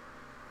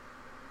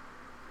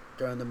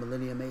 During the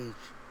millennium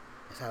age.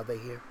 That's how they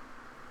hear.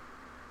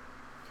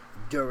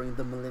 During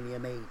the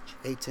millennium age.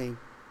 18.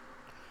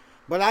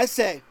 But I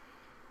say,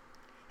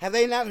 have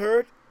they not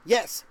heard?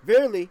 Yes,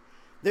 verily,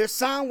 their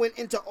sound went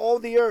into all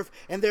the earth,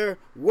 and their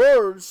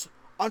words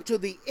unto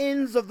the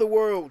ends of the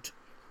world.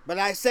 But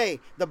I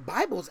say, the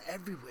Bible's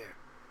everywhere.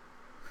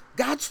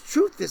 God's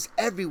truth is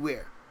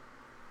everywhere.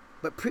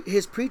 But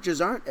his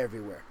preachers aren't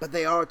everywhere. But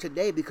they are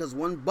today because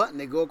one button,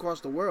 they go across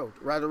the world.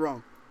 Right or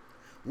wrong?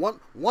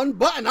 One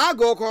button, I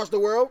go across the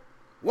world.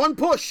 One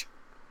push.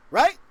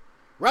 Right?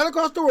 Right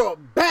across the world.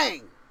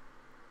 Bang!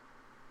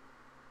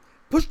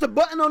 Push the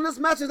button on this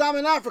message, I'm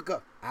in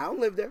Africa. I don't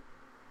live there.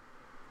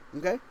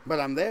 Okay? But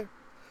I'm there.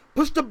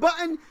 Push the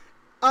button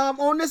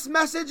on this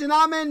message and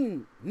I'm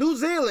in New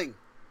Zealand.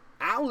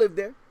 I don't live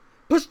there.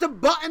 Push the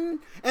button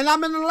and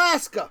I'm in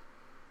Alaska.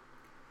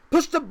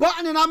 Push the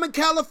button and I'm in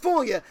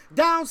California,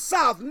 down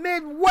south,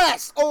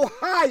 Midwest,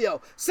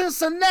 Ohio,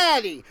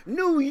 Cincinnati,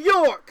 New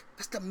York.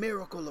 That's the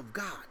miracle of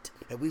God.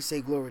 And we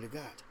say glory to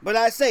God. But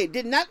I say,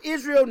 did not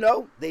Israel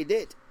know? They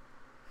did.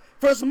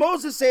 First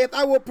Moses saith,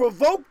 I will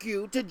provoke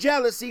you to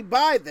jealousy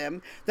by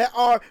them that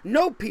are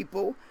no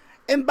people,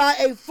 and by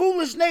a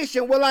foolish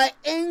nation will I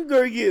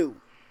anger you.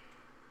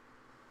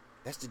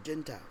 That's the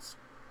Gentiles.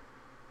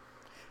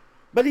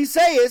 But he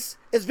saith,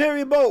 is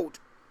very bold,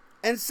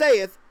 and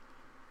saith,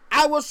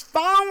 I was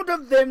found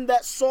of them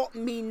that sought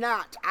me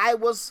not. I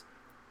was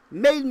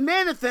made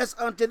manifest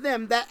unto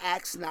them that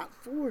asked not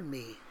for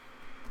me.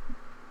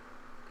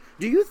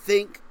 Do you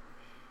think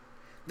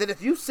that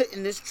if you sit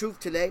in this truth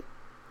today,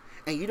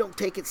 and you don't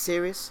take it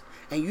serious,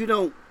 and you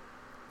don't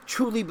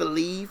truly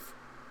believe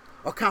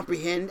or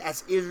comprehend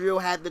as Israel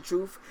had the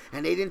truth,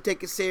 and they didn't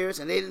take it serious,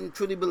 and they didn't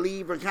truly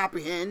believe or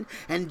comprehend,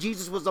 and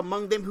Jesus was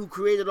among them who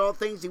created all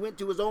things, he went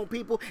to his own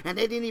people, and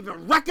they didn't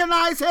even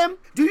recognize him?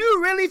 Do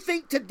you really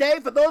think today,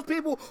 for those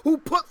people who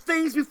put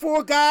things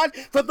before God,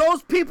 for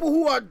those people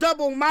who are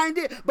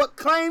double-minded, but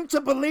claim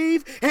to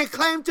believe and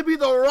claim to be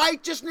the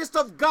righteousness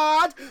of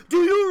God, do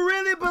you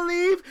really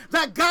believe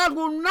that God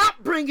will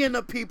not bring in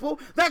a people,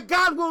 that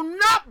God will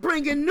not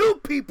bring in new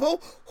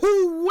people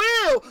who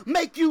will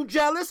make you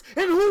jealous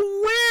and who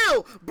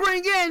will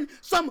bring in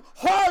some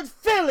hard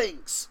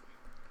feelings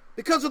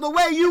because of the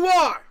way you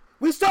are?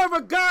 We serve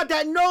a God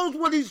that knows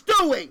what he's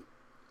doing.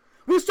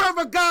 We serve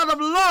a God of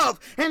love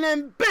and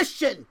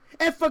ambition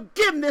and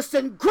forgiveness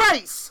and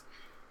grace.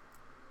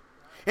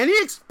 And he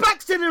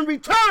expects it in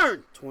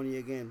return. 20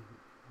 again.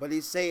 But he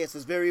saith,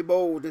 is very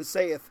bold, and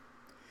saith,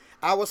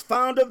 I was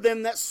found of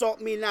them that sought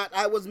me not.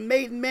 I was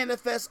made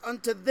manifest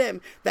unto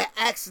them that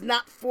asked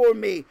not for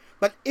me.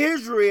 But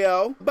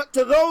Israel, but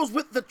to those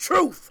with the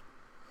truth,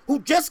 who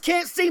just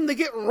can't seem to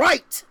get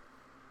right.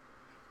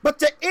 But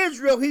to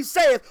Israel he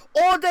saith,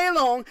 all day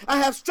long I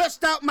have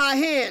stretched out my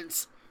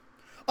hands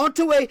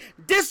unto a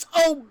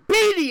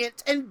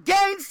disobedient and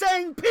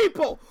gainsaying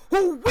people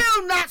who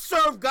will not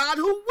serve God,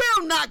 who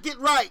will not get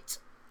right.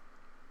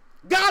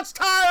 God's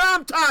tired,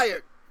 I'm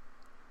tired.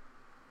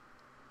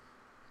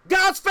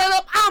 God's fed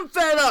up, I'm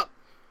fed up.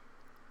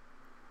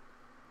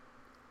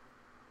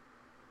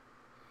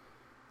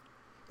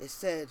 It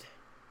said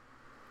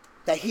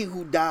that he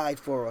who died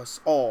for us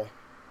all,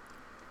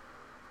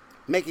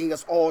 making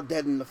us all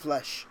dead in the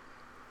flesh,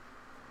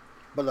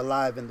 but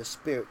alive in the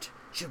spirit,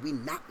 should we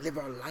not live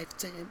our life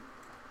to him?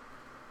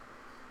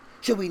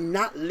 Should we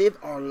not live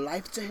our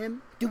life to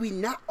him? Do we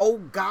not owe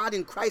God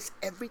and Christ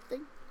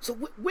everything? So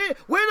where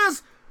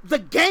does the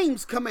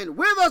games come in?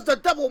 Where does the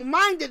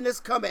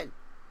double-mindedness come in?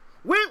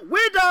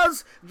 Where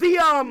does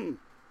the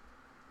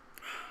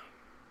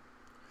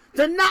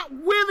not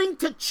willing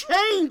to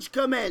change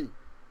come in?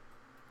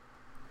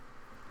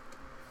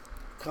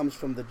 It comes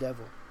from the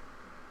devil.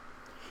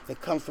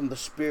 It comes from the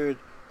spirit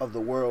of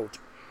the world.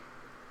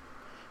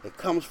 It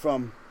comes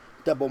from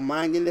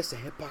double-mindedness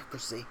and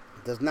hypocrisy.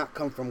 It does not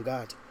come from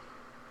God.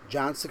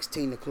 John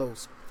 16 to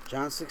close.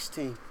 John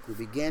 16. We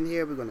began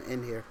here, we're going to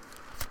end here.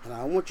 And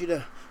I want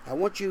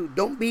you,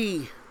 don't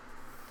be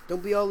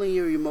all in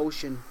your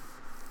emotion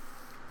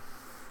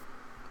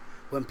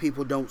when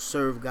people don't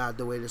serve God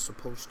the way they're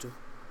supposed to.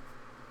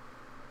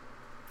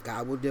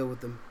 God will deal with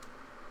them.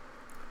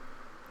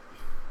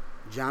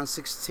 John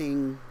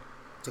 16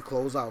 to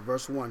close out,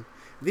 verse 1.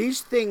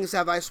 These things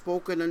have I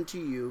spoken unto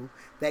you,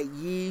 that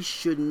ye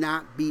should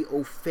not be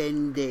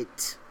offended.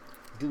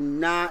 Do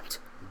not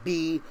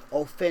be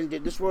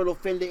offended. This word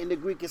offended in the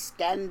Greek is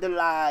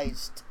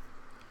scandalized.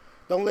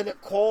 Don't let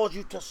it cause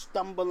you to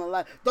stumble in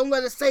life. Don't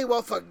let it say,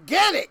 well,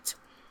 forget it.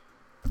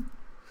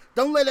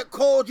 Don't let it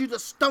cause you to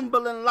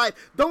stumble in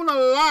life. Don't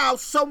allow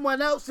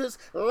someone else's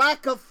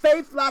lack of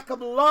faith, lack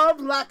of love,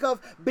 lack of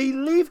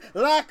belief,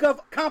 lack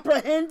of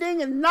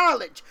comprehending and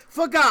knowledge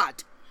for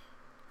God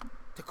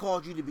to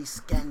cause you to be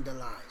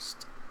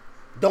scandalized.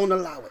 Don't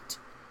allow it.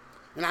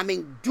 And I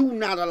mean, do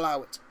not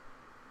allow it.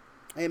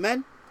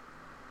 Amen?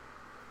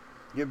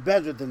 You're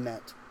better than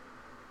that.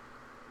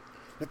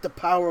 Let the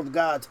power of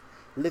God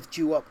lift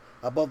you up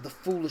above the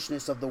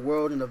foolishness of the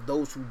world and of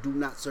those who do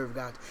not serve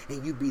God.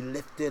 And you be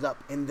lifted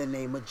up in the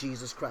name of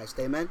Jesus Christ.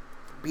 Amen?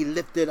 Be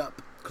lifted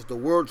up, because the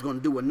word's going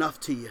to do enough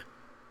to you.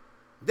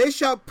 They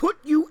shall put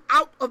you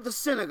out of the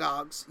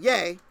synagogues.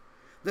 Yea,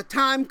 the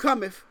time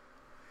cometh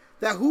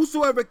that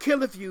whosoever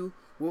killeth you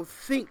will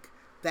think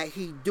that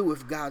he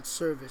doeth God's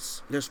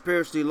service. They're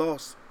spiritually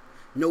lost.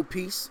 No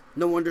peace,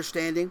 no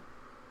understanding.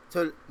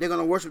 So they're going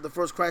to worship the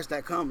first Christ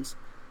that comes.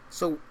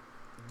 So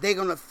they're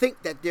going to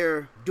think that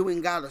they're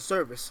doing God a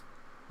service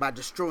by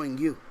destroying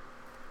you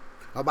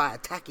or by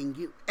attacking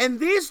you. And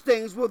these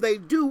things will they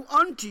do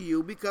unto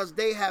you because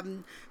they have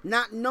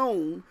not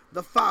known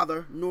the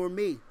Father nor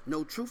me.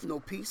 No truth, no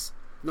peace,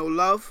 no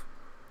love,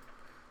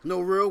 no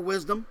real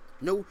wisdom,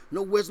 no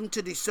wisdom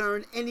to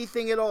discern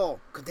anything at all,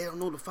 because they don't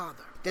know the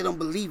Father. They don't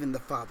believe in the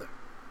Father.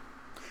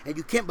 And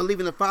you can't believe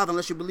in the Father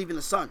unless you believe in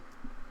the Son.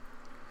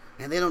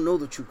 And they don't know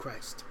the true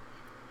Christ.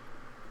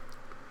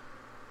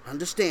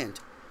 Understand,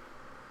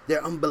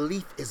 their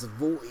unbelief is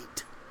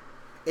void.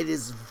 It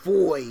is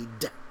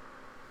void.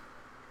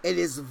 It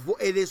is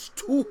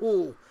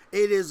tuhl.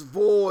 It is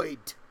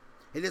void.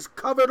 It is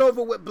covered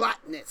over with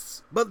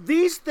blackness. But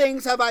these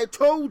things have I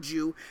told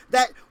you,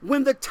 that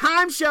when the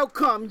time shall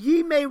come,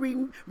 ye may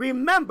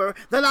remember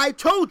that I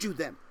told you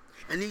them.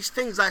 And these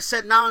things I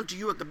said now unto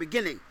you at the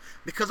beginning,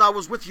 because I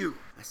was with you.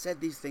 I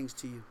said these things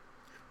to you.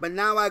 But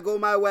now I go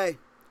my way.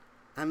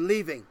 I'm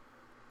leaving.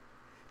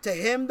 To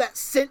him that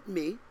sent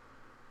me,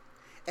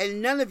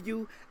 and none of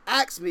you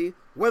asked me,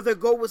 whither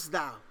goest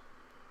thou?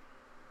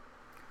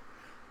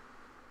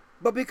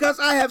 But because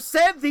I have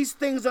said these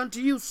things unto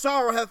you,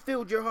 sorrow hath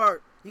filled your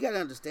heart. You got to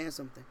understand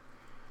something.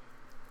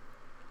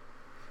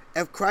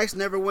 If Christ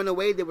never went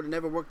away, they would have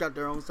never worked out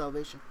their own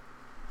salvation.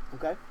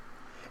 Okay?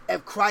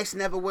 If Christ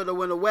never would have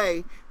went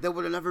away, they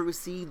would have never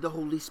received the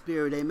Holy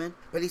Spirit. Amen?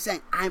 But he's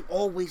saying, I'm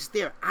always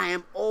there. I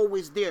am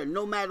always there.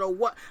 No matter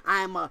what,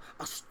 I am a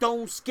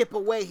stone skip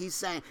away. He's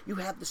saying, you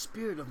have the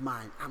Spirit of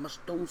mine. I'm a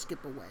stone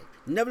skip away.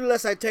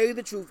 Nevertheless, I tell you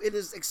the truth. It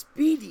is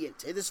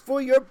expedient. It is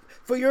for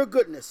your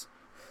goodness.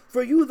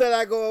 For you that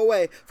I go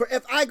away. For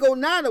if I go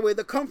not away,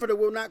 the Comforter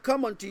will not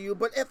come unto you.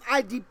 But if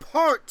I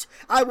depart,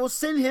 I will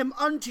send him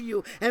unto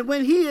you. And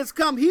when he is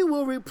come, he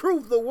will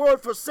reprove the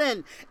world for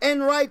sin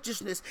and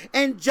righteousness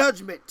and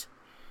judgment,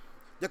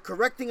 the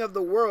correcting of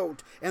the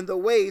world and the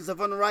ways of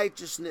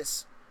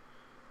unrighteousness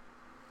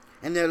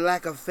and their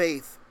lack of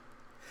faith.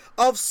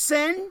 Of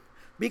sin,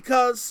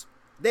 because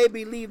they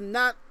believe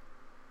not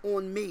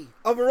on me.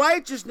 Of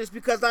righteousness,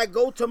 because I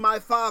go to my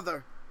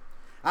Father.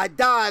 I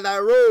died, I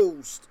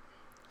rose,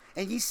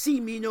 and ye see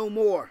me no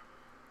more.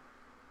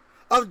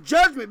 Of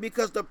judgment,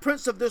 because the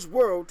prince of this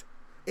world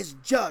is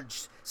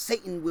judged.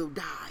 Satan will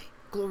die.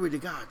 Glory to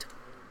God.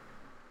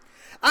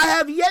 I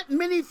have yet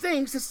many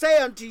things to say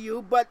unto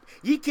you, but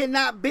ye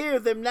cannot bear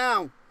them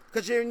now,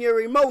 because you're in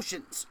your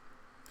emotions.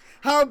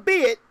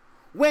 Howbeit,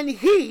 when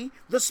he,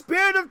 the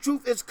Spirit of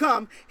truth, is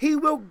come, he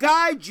will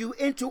guide you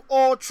into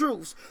all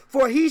truths.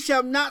 For he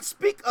shall not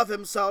speak of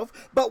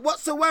himself, but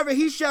whatsoever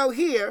he shall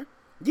hear,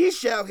 ye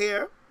shall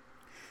hear,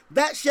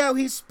 that shall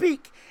he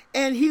speak,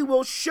 and he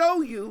will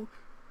show you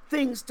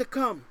things to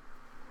come.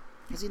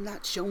 Has he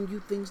not shown you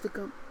things to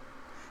come?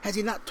 Has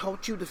he not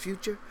taught you the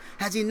future?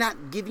 Has he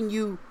not given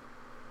you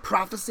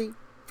prophecy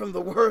from the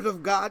Word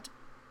of God?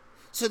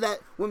 So that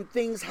when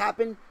things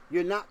happen,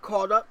 you're not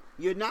caught up,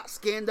 you're not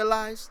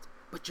scandalized,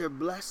 but you're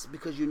blessed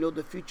because you know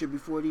the future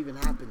before it even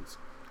happens.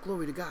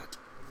 Glory to God.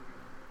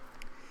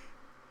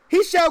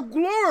 He shall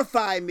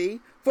glorify me,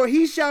 for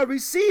he shall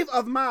receive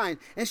of mine,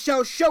 and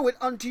shall show it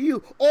unto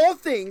you. All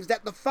things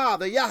that the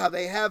Father,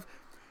 Yahweh,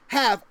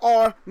 have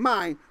are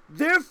mine.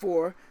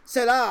 Therefore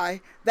said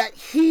I, that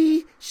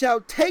he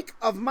shall take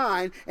of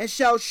mine, and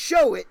shall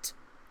show it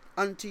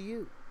unto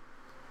you.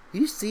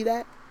 You see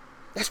that?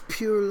 That's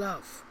pure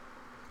love.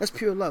 That's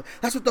pure love.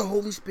 That's what the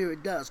Holy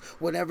Spirit does.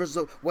 Whatever's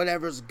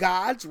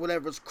God's,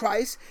 whatever's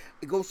Christ,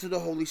 it goes to the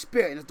Holy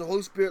Spirit. And if the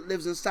Holy Spirit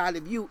lives inside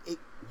of you,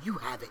 you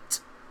have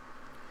it.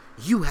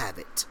 You have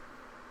it.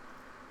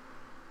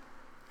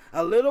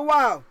 A little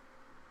while,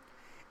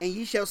 and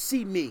ye shall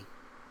see me.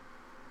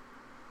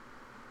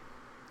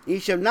 Ye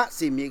shall not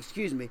see me,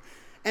 excuse me.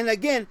 And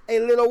again,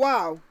 a little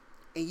while,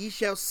 and ye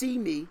shall see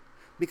me,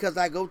 because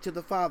I go to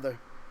the Father.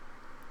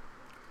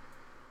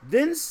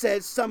 Then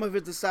said some of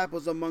his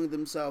disciples among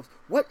themselves,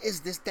 what is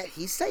this that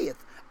he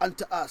saith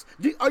unto us?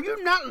 Are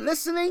you not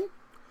listening?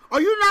 Are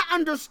you not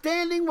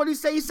understanding what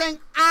he's saying? He's saying,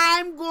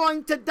 I'm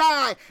going to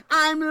die.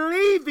 I'm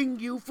leaving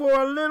you for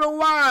a little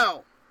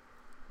while.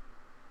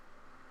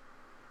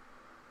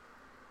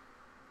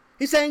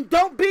 He's saying,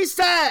 don't be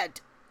sad.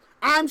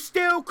 I'm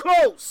still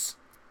close.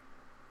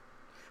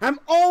 I'm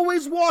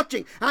always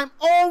watching. I'm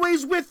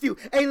always with you.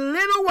 A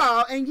little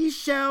while, and ye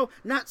shall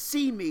not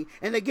see me.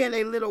 And again,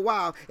 a little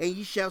while, and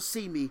ye shall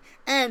see me.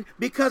 And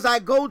because I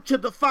go to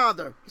the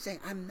Father. He's saying,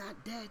 I'm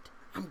not dead.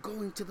 I'm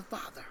going to the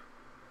Father.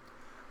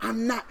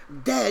 I'm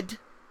not dead.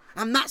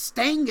 I'm not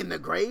staying in the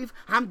grave.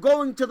 I'm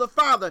going to the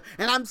Father.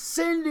 And I'm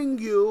sending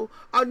you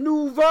a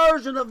new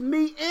version of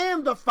me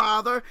and the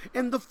Father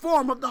in the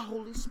form of the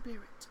Holy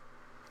Spirit.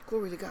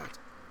 Glory to God.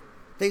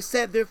 They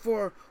said,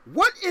 therefore,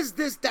 what is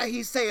this that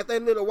he saith a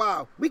little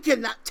while? We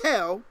cannot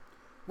tell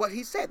what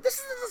he said. This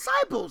is the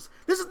disciples.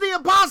 This is the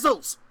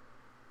apostles.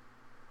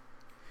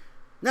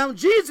 Now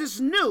Jesus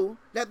knew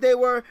that they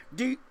were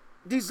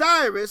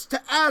desirous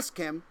to ask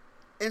him,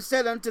 and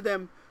said unto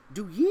them,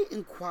 do ye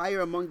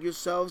inquire among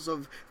yourselves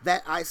of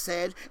that I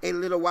said, a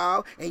little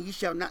while, and ye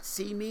shall not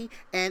see me,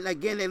 and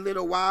again a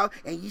little while,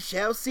 and ye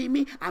shall see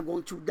me? I'm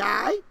going to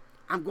die.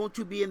 I'm going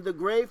to be in the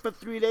grave for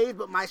 3 days,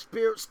 but my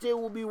spirit still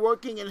will be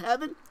working in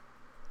heaven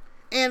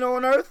and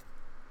on earth.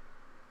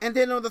 And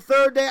then on the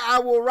 3rd day I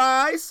will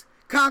rise,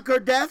 conquer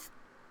death,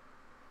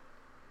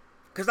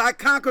 because I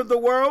conquered the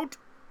world.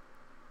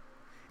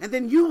 And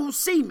then you will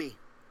see me.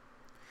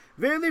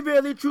 Verily,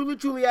 verily, truly,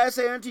 truly, I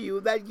say unto you,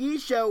 that ye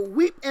shall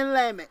weep and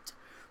lament,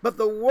 but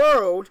the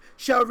world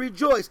shall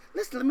rejoice.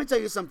 Listen, let me tell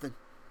you something.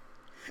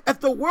 If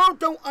the world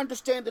don't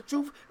understand the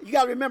truth, you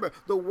got to remember,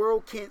 the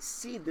world can't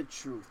see the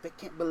truth. They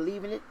can't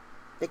believe in it.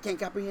 They can't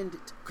comprehend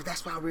it. Because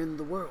that's why we're in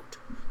the world.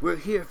 We're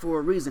here for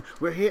a reason.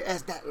 We're here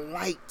as that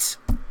light.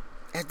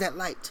 As that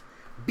light.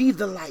 Be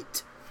the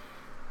light.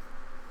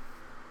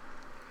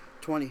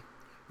 20.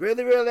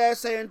 Verily, verily, I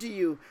say unto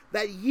you,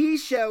 that ye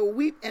shall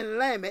weep and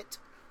lament,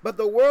 but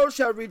the world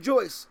shall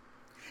rejoice.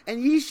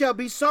 And ye shall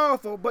be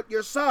sorrowful, but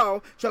your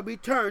sorrow shall be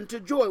turned to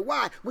joy.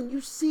 Why? When you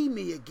see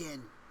me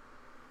again.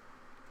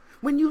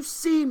 When you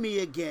see me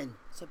again.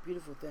 It's a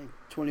beautiful thing.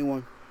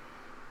 21.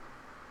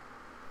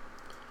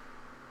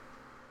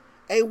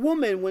 A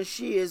woman, when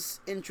she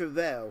is in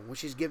travail, when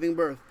she's giving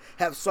birth,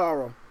 have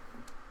sorrow,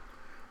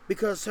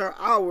 because her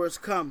hour is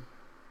come.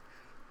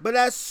 But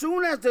as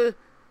soon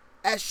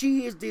as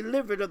she is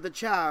delivered of the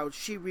child,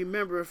 she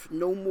remembereth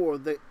no more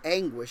the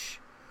anguish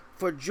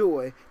for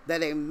joy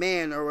that a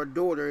man or a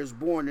daughter is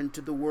born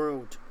into the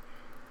world.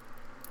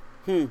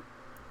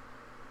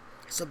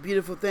 It's a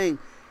beautiful thing.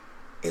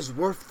 It's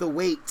worth the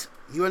wait.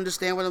 You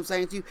understand what I'm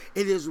saying to you?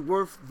 It is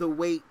worth the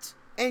wait.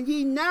 And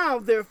ye now,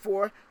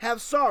 therefore,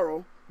 have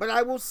sorrow, but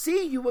I will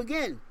see you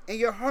again, and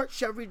your heart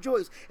shall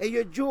rejoice, and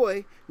your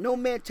joy no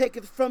man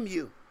taketh from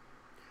you.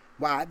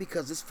 Why?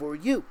 Because it's for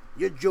you.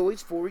 Your joy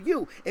is for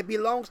you. It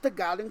belongs to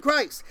God in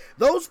Christ.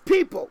 Those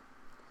people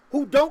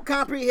who don't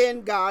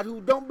comprehend God,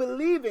 who don't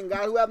believe in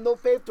God, who have no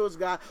faith towards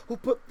God, who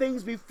put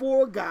things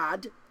before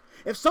God.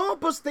 If someone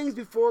puts things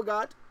before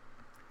God,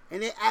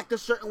 and they act a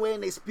certain way,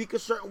 and they speak a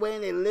certain way,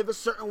 and they live a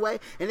certain way,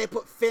 and they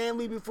put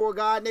family before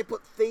God, and they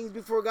put things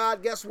before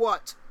God, guess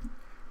what?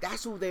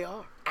 That's who they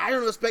are. I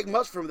don't expect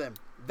much from them.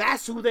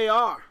 That's who they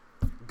are.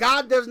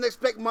 God doesn't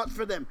expect much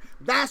from them.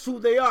 That's who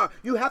they are.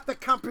 You have to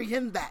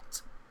comprehend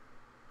that.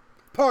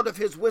 Part of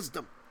his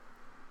wisdom.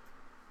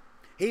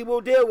 He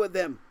will deal with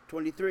them.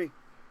 23.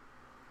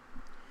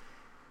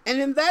 And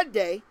in that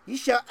day ye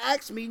shall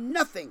ask me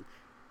nothing.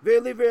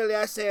 Verily, verily,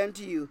 I say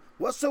unto you,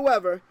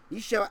 whatsoever ye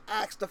shall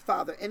ask the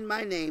Father in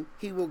my name,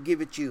 he will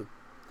give it you,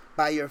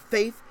 by your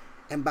faith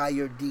and by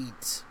your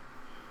deeds.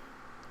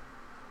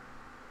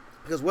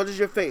 Because what is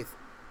your faith?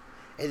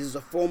 It is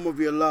a form of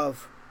your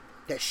love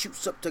that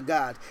shoots up to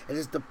God. It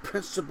is the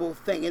principal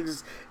thing. It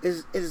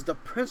is the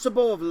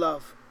principle of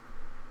love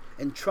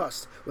and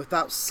trust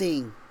without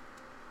seeing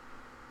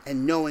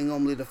and knowing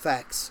only the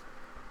facts.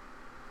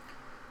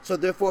 So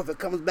therefore, if it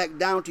comes back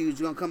down to you, it's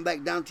going to come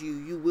back down to you.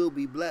 You will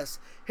be blessed.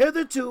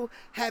 Hitherto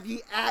have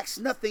ye asked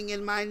nothing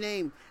in my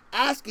name.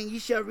 Asking ye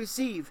shall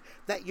receive,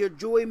 that your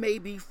joy may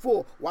be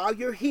full. While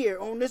you're here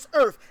on this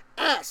earth,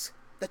 ask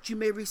that you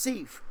may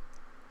receive.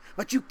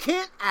 But you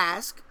can't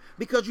ask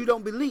because you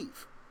don't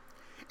believe.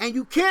 And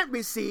you can't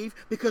receive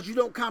because you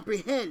don't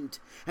comprehend.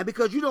 And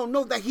because you don't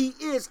know that he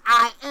is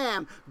I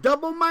am.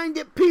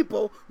 Double-minded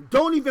people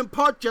don't even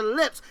part your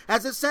lips.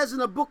 As it says in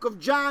the book of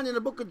John and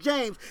the book of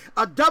James,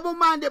 a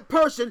double-minded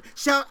person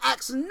shall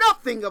ask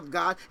nothing of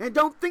God, and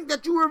don't think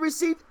that you will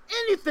receive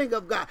anything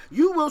of God.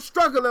 You will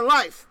struggle in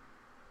life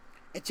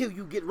until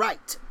you get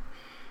right.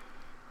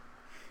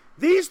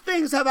 These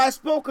things have I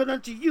spoken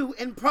unto you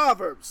in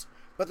Proverbs,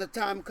 but the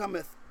time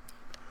cometh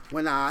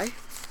when I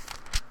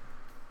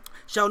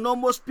shall no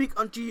more speak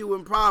unto you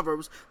in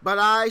Proverbs, but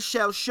I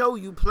shall show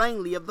you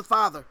plainly of the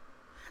Father.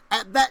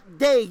 At that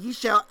day ye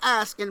shall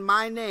ask in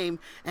my name,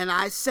 and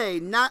I say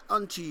not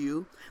unto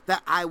you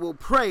that I will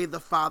pray the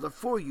Father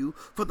for you,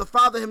 for the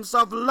Father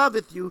himself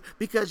loveth you,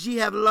 because ye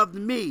have loved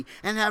me,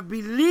 and have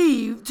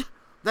believed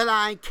that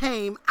I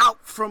came out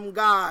from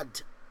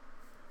God.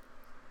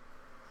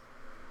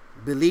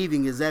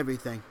 Believing is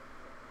everything.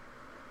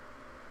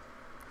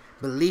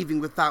 Believing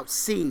without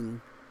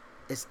seeing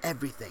is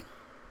everything.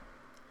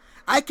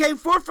 I came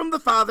forth from the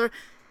Father,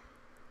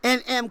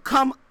 and am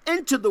come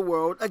into the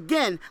world.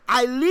 Again,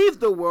 I leave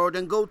the world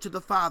and go to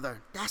the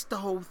Father. That's the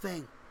whole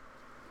thing.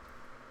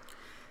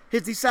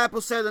 His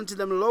disciples said unto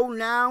them, Lo,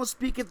 now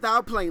speaketh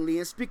thou plainly,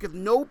 and speaketh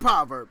no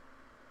proverb.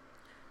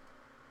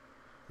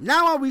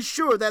 Now are we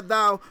sure that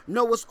thou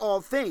knowest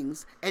all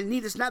things, and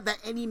needest not that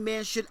any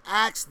man should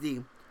ask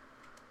thee.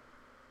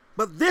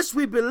 But this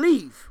we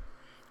believe,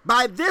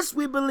 by this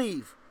we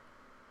believe,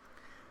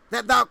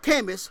 that thou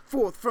camest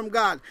forth from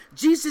God.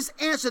 Jesus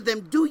answered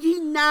them, Do ye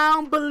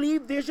now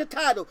believe? There's your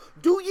title.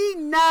 Do ye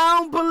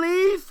now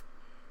believe?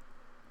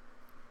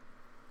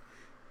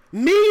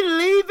 Me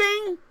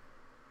leaving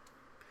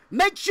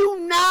makes you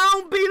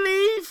now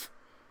believe?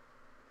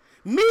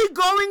 Me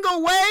going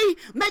away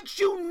makes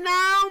you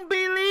now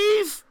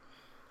believe?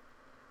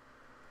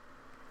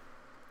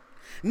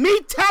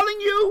 Me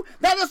telling you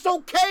that it's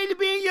okay to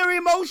be in your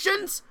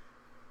emotions,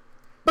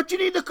 but you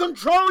need to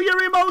control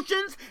your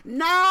emotions,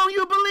 now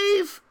you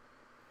believe?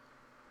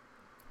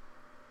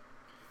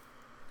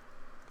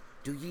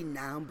 Do ye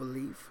now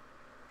believe?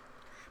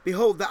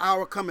 Behold, the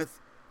hour cometh,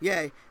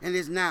 yea, and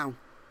is now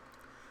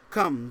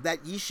come,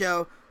 that ye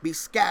shall be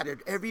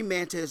scattered, every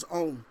man to his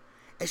own,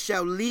 and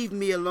shall leave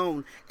me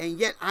alone. And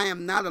yet I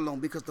am not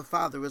alone, because the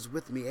Father is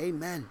with me.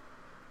 Amen.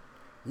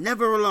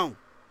 Never alone.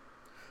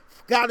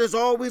 God is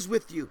always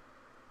with you,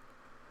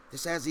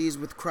 just as he is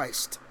with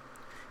Christ.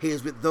 He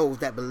is with those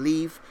that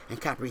believe and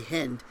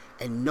comprehend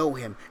and know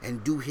him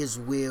and do his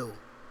will.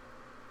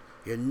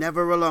 You're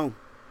never alone.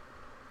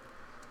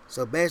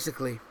 So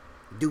basically,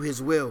 do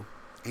his will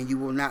and you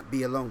will not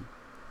be alone.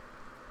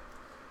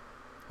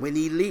 When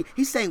he leave,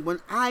 he's saying,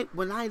 when I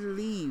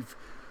leave,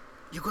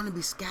 you're going to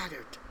be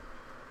scattered.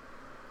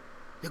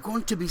 You're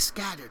going to be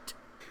scattered.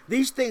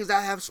 These things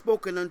I have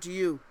spoken unto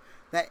you,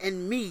 that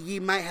in me ye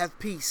might have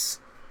peace.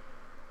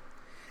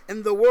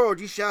 In the world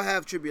ye shall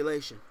have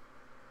tribulation.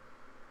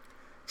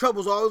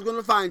 Trouble's always going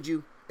to find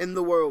you in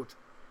the world.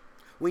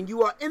 When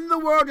you are in the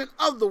world and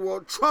of the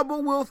world,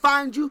 trouble will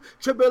find you.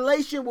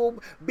 Tribulation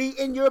will be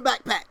in your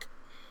backpack.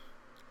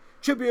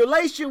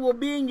 Tribulation will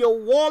be in your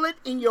wallet,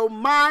 in your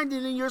mind,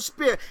 and in your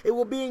spirit. It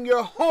will be in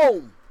your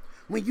home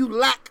when you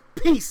lack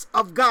peace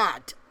of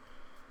God.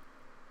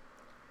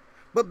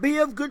 But be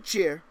of good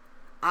cheer.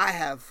 I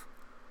have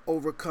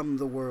overcome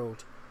the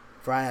world,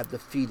 for I have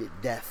defeated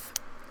death.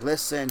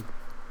 Listen,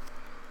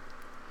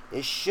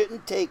 it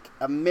shouldn't take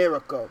a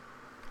miracle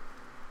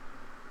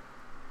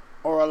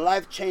or a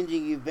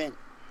life-changing event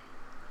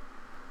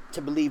to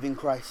believe in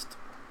Christ.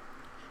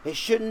 It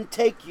shouldn't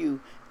take you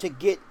to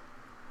get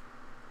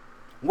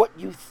what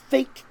you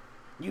think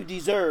you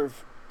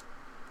deserve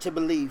to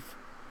believe.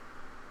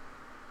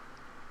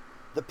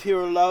 The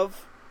pure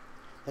love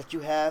that you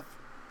have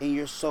in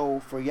your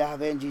soul for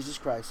Yahweh and Jesus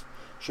Christ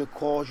should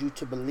cause you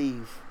to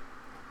believe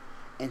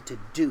and to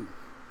do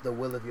the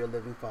will of your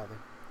living Father.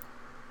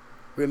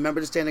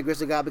 Remember to stand in the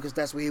grace of God, because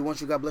that's where he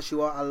wants you. God bless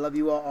you all. I love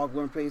you all. All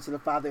glory and praise to the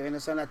Father and the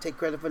Son. I take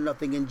credit for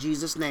nothing. In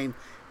Jesus' name,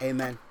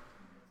 amen.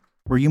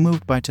 Were you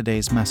moved by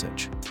today's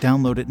message?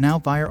 Download it now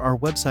via our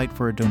website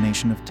for a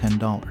donation of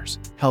 $10.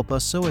 Help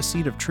us sow a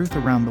seed of truth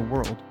around the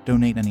world.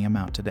 Donate any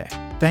amount today.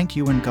 Thank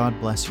you and God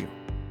bless you.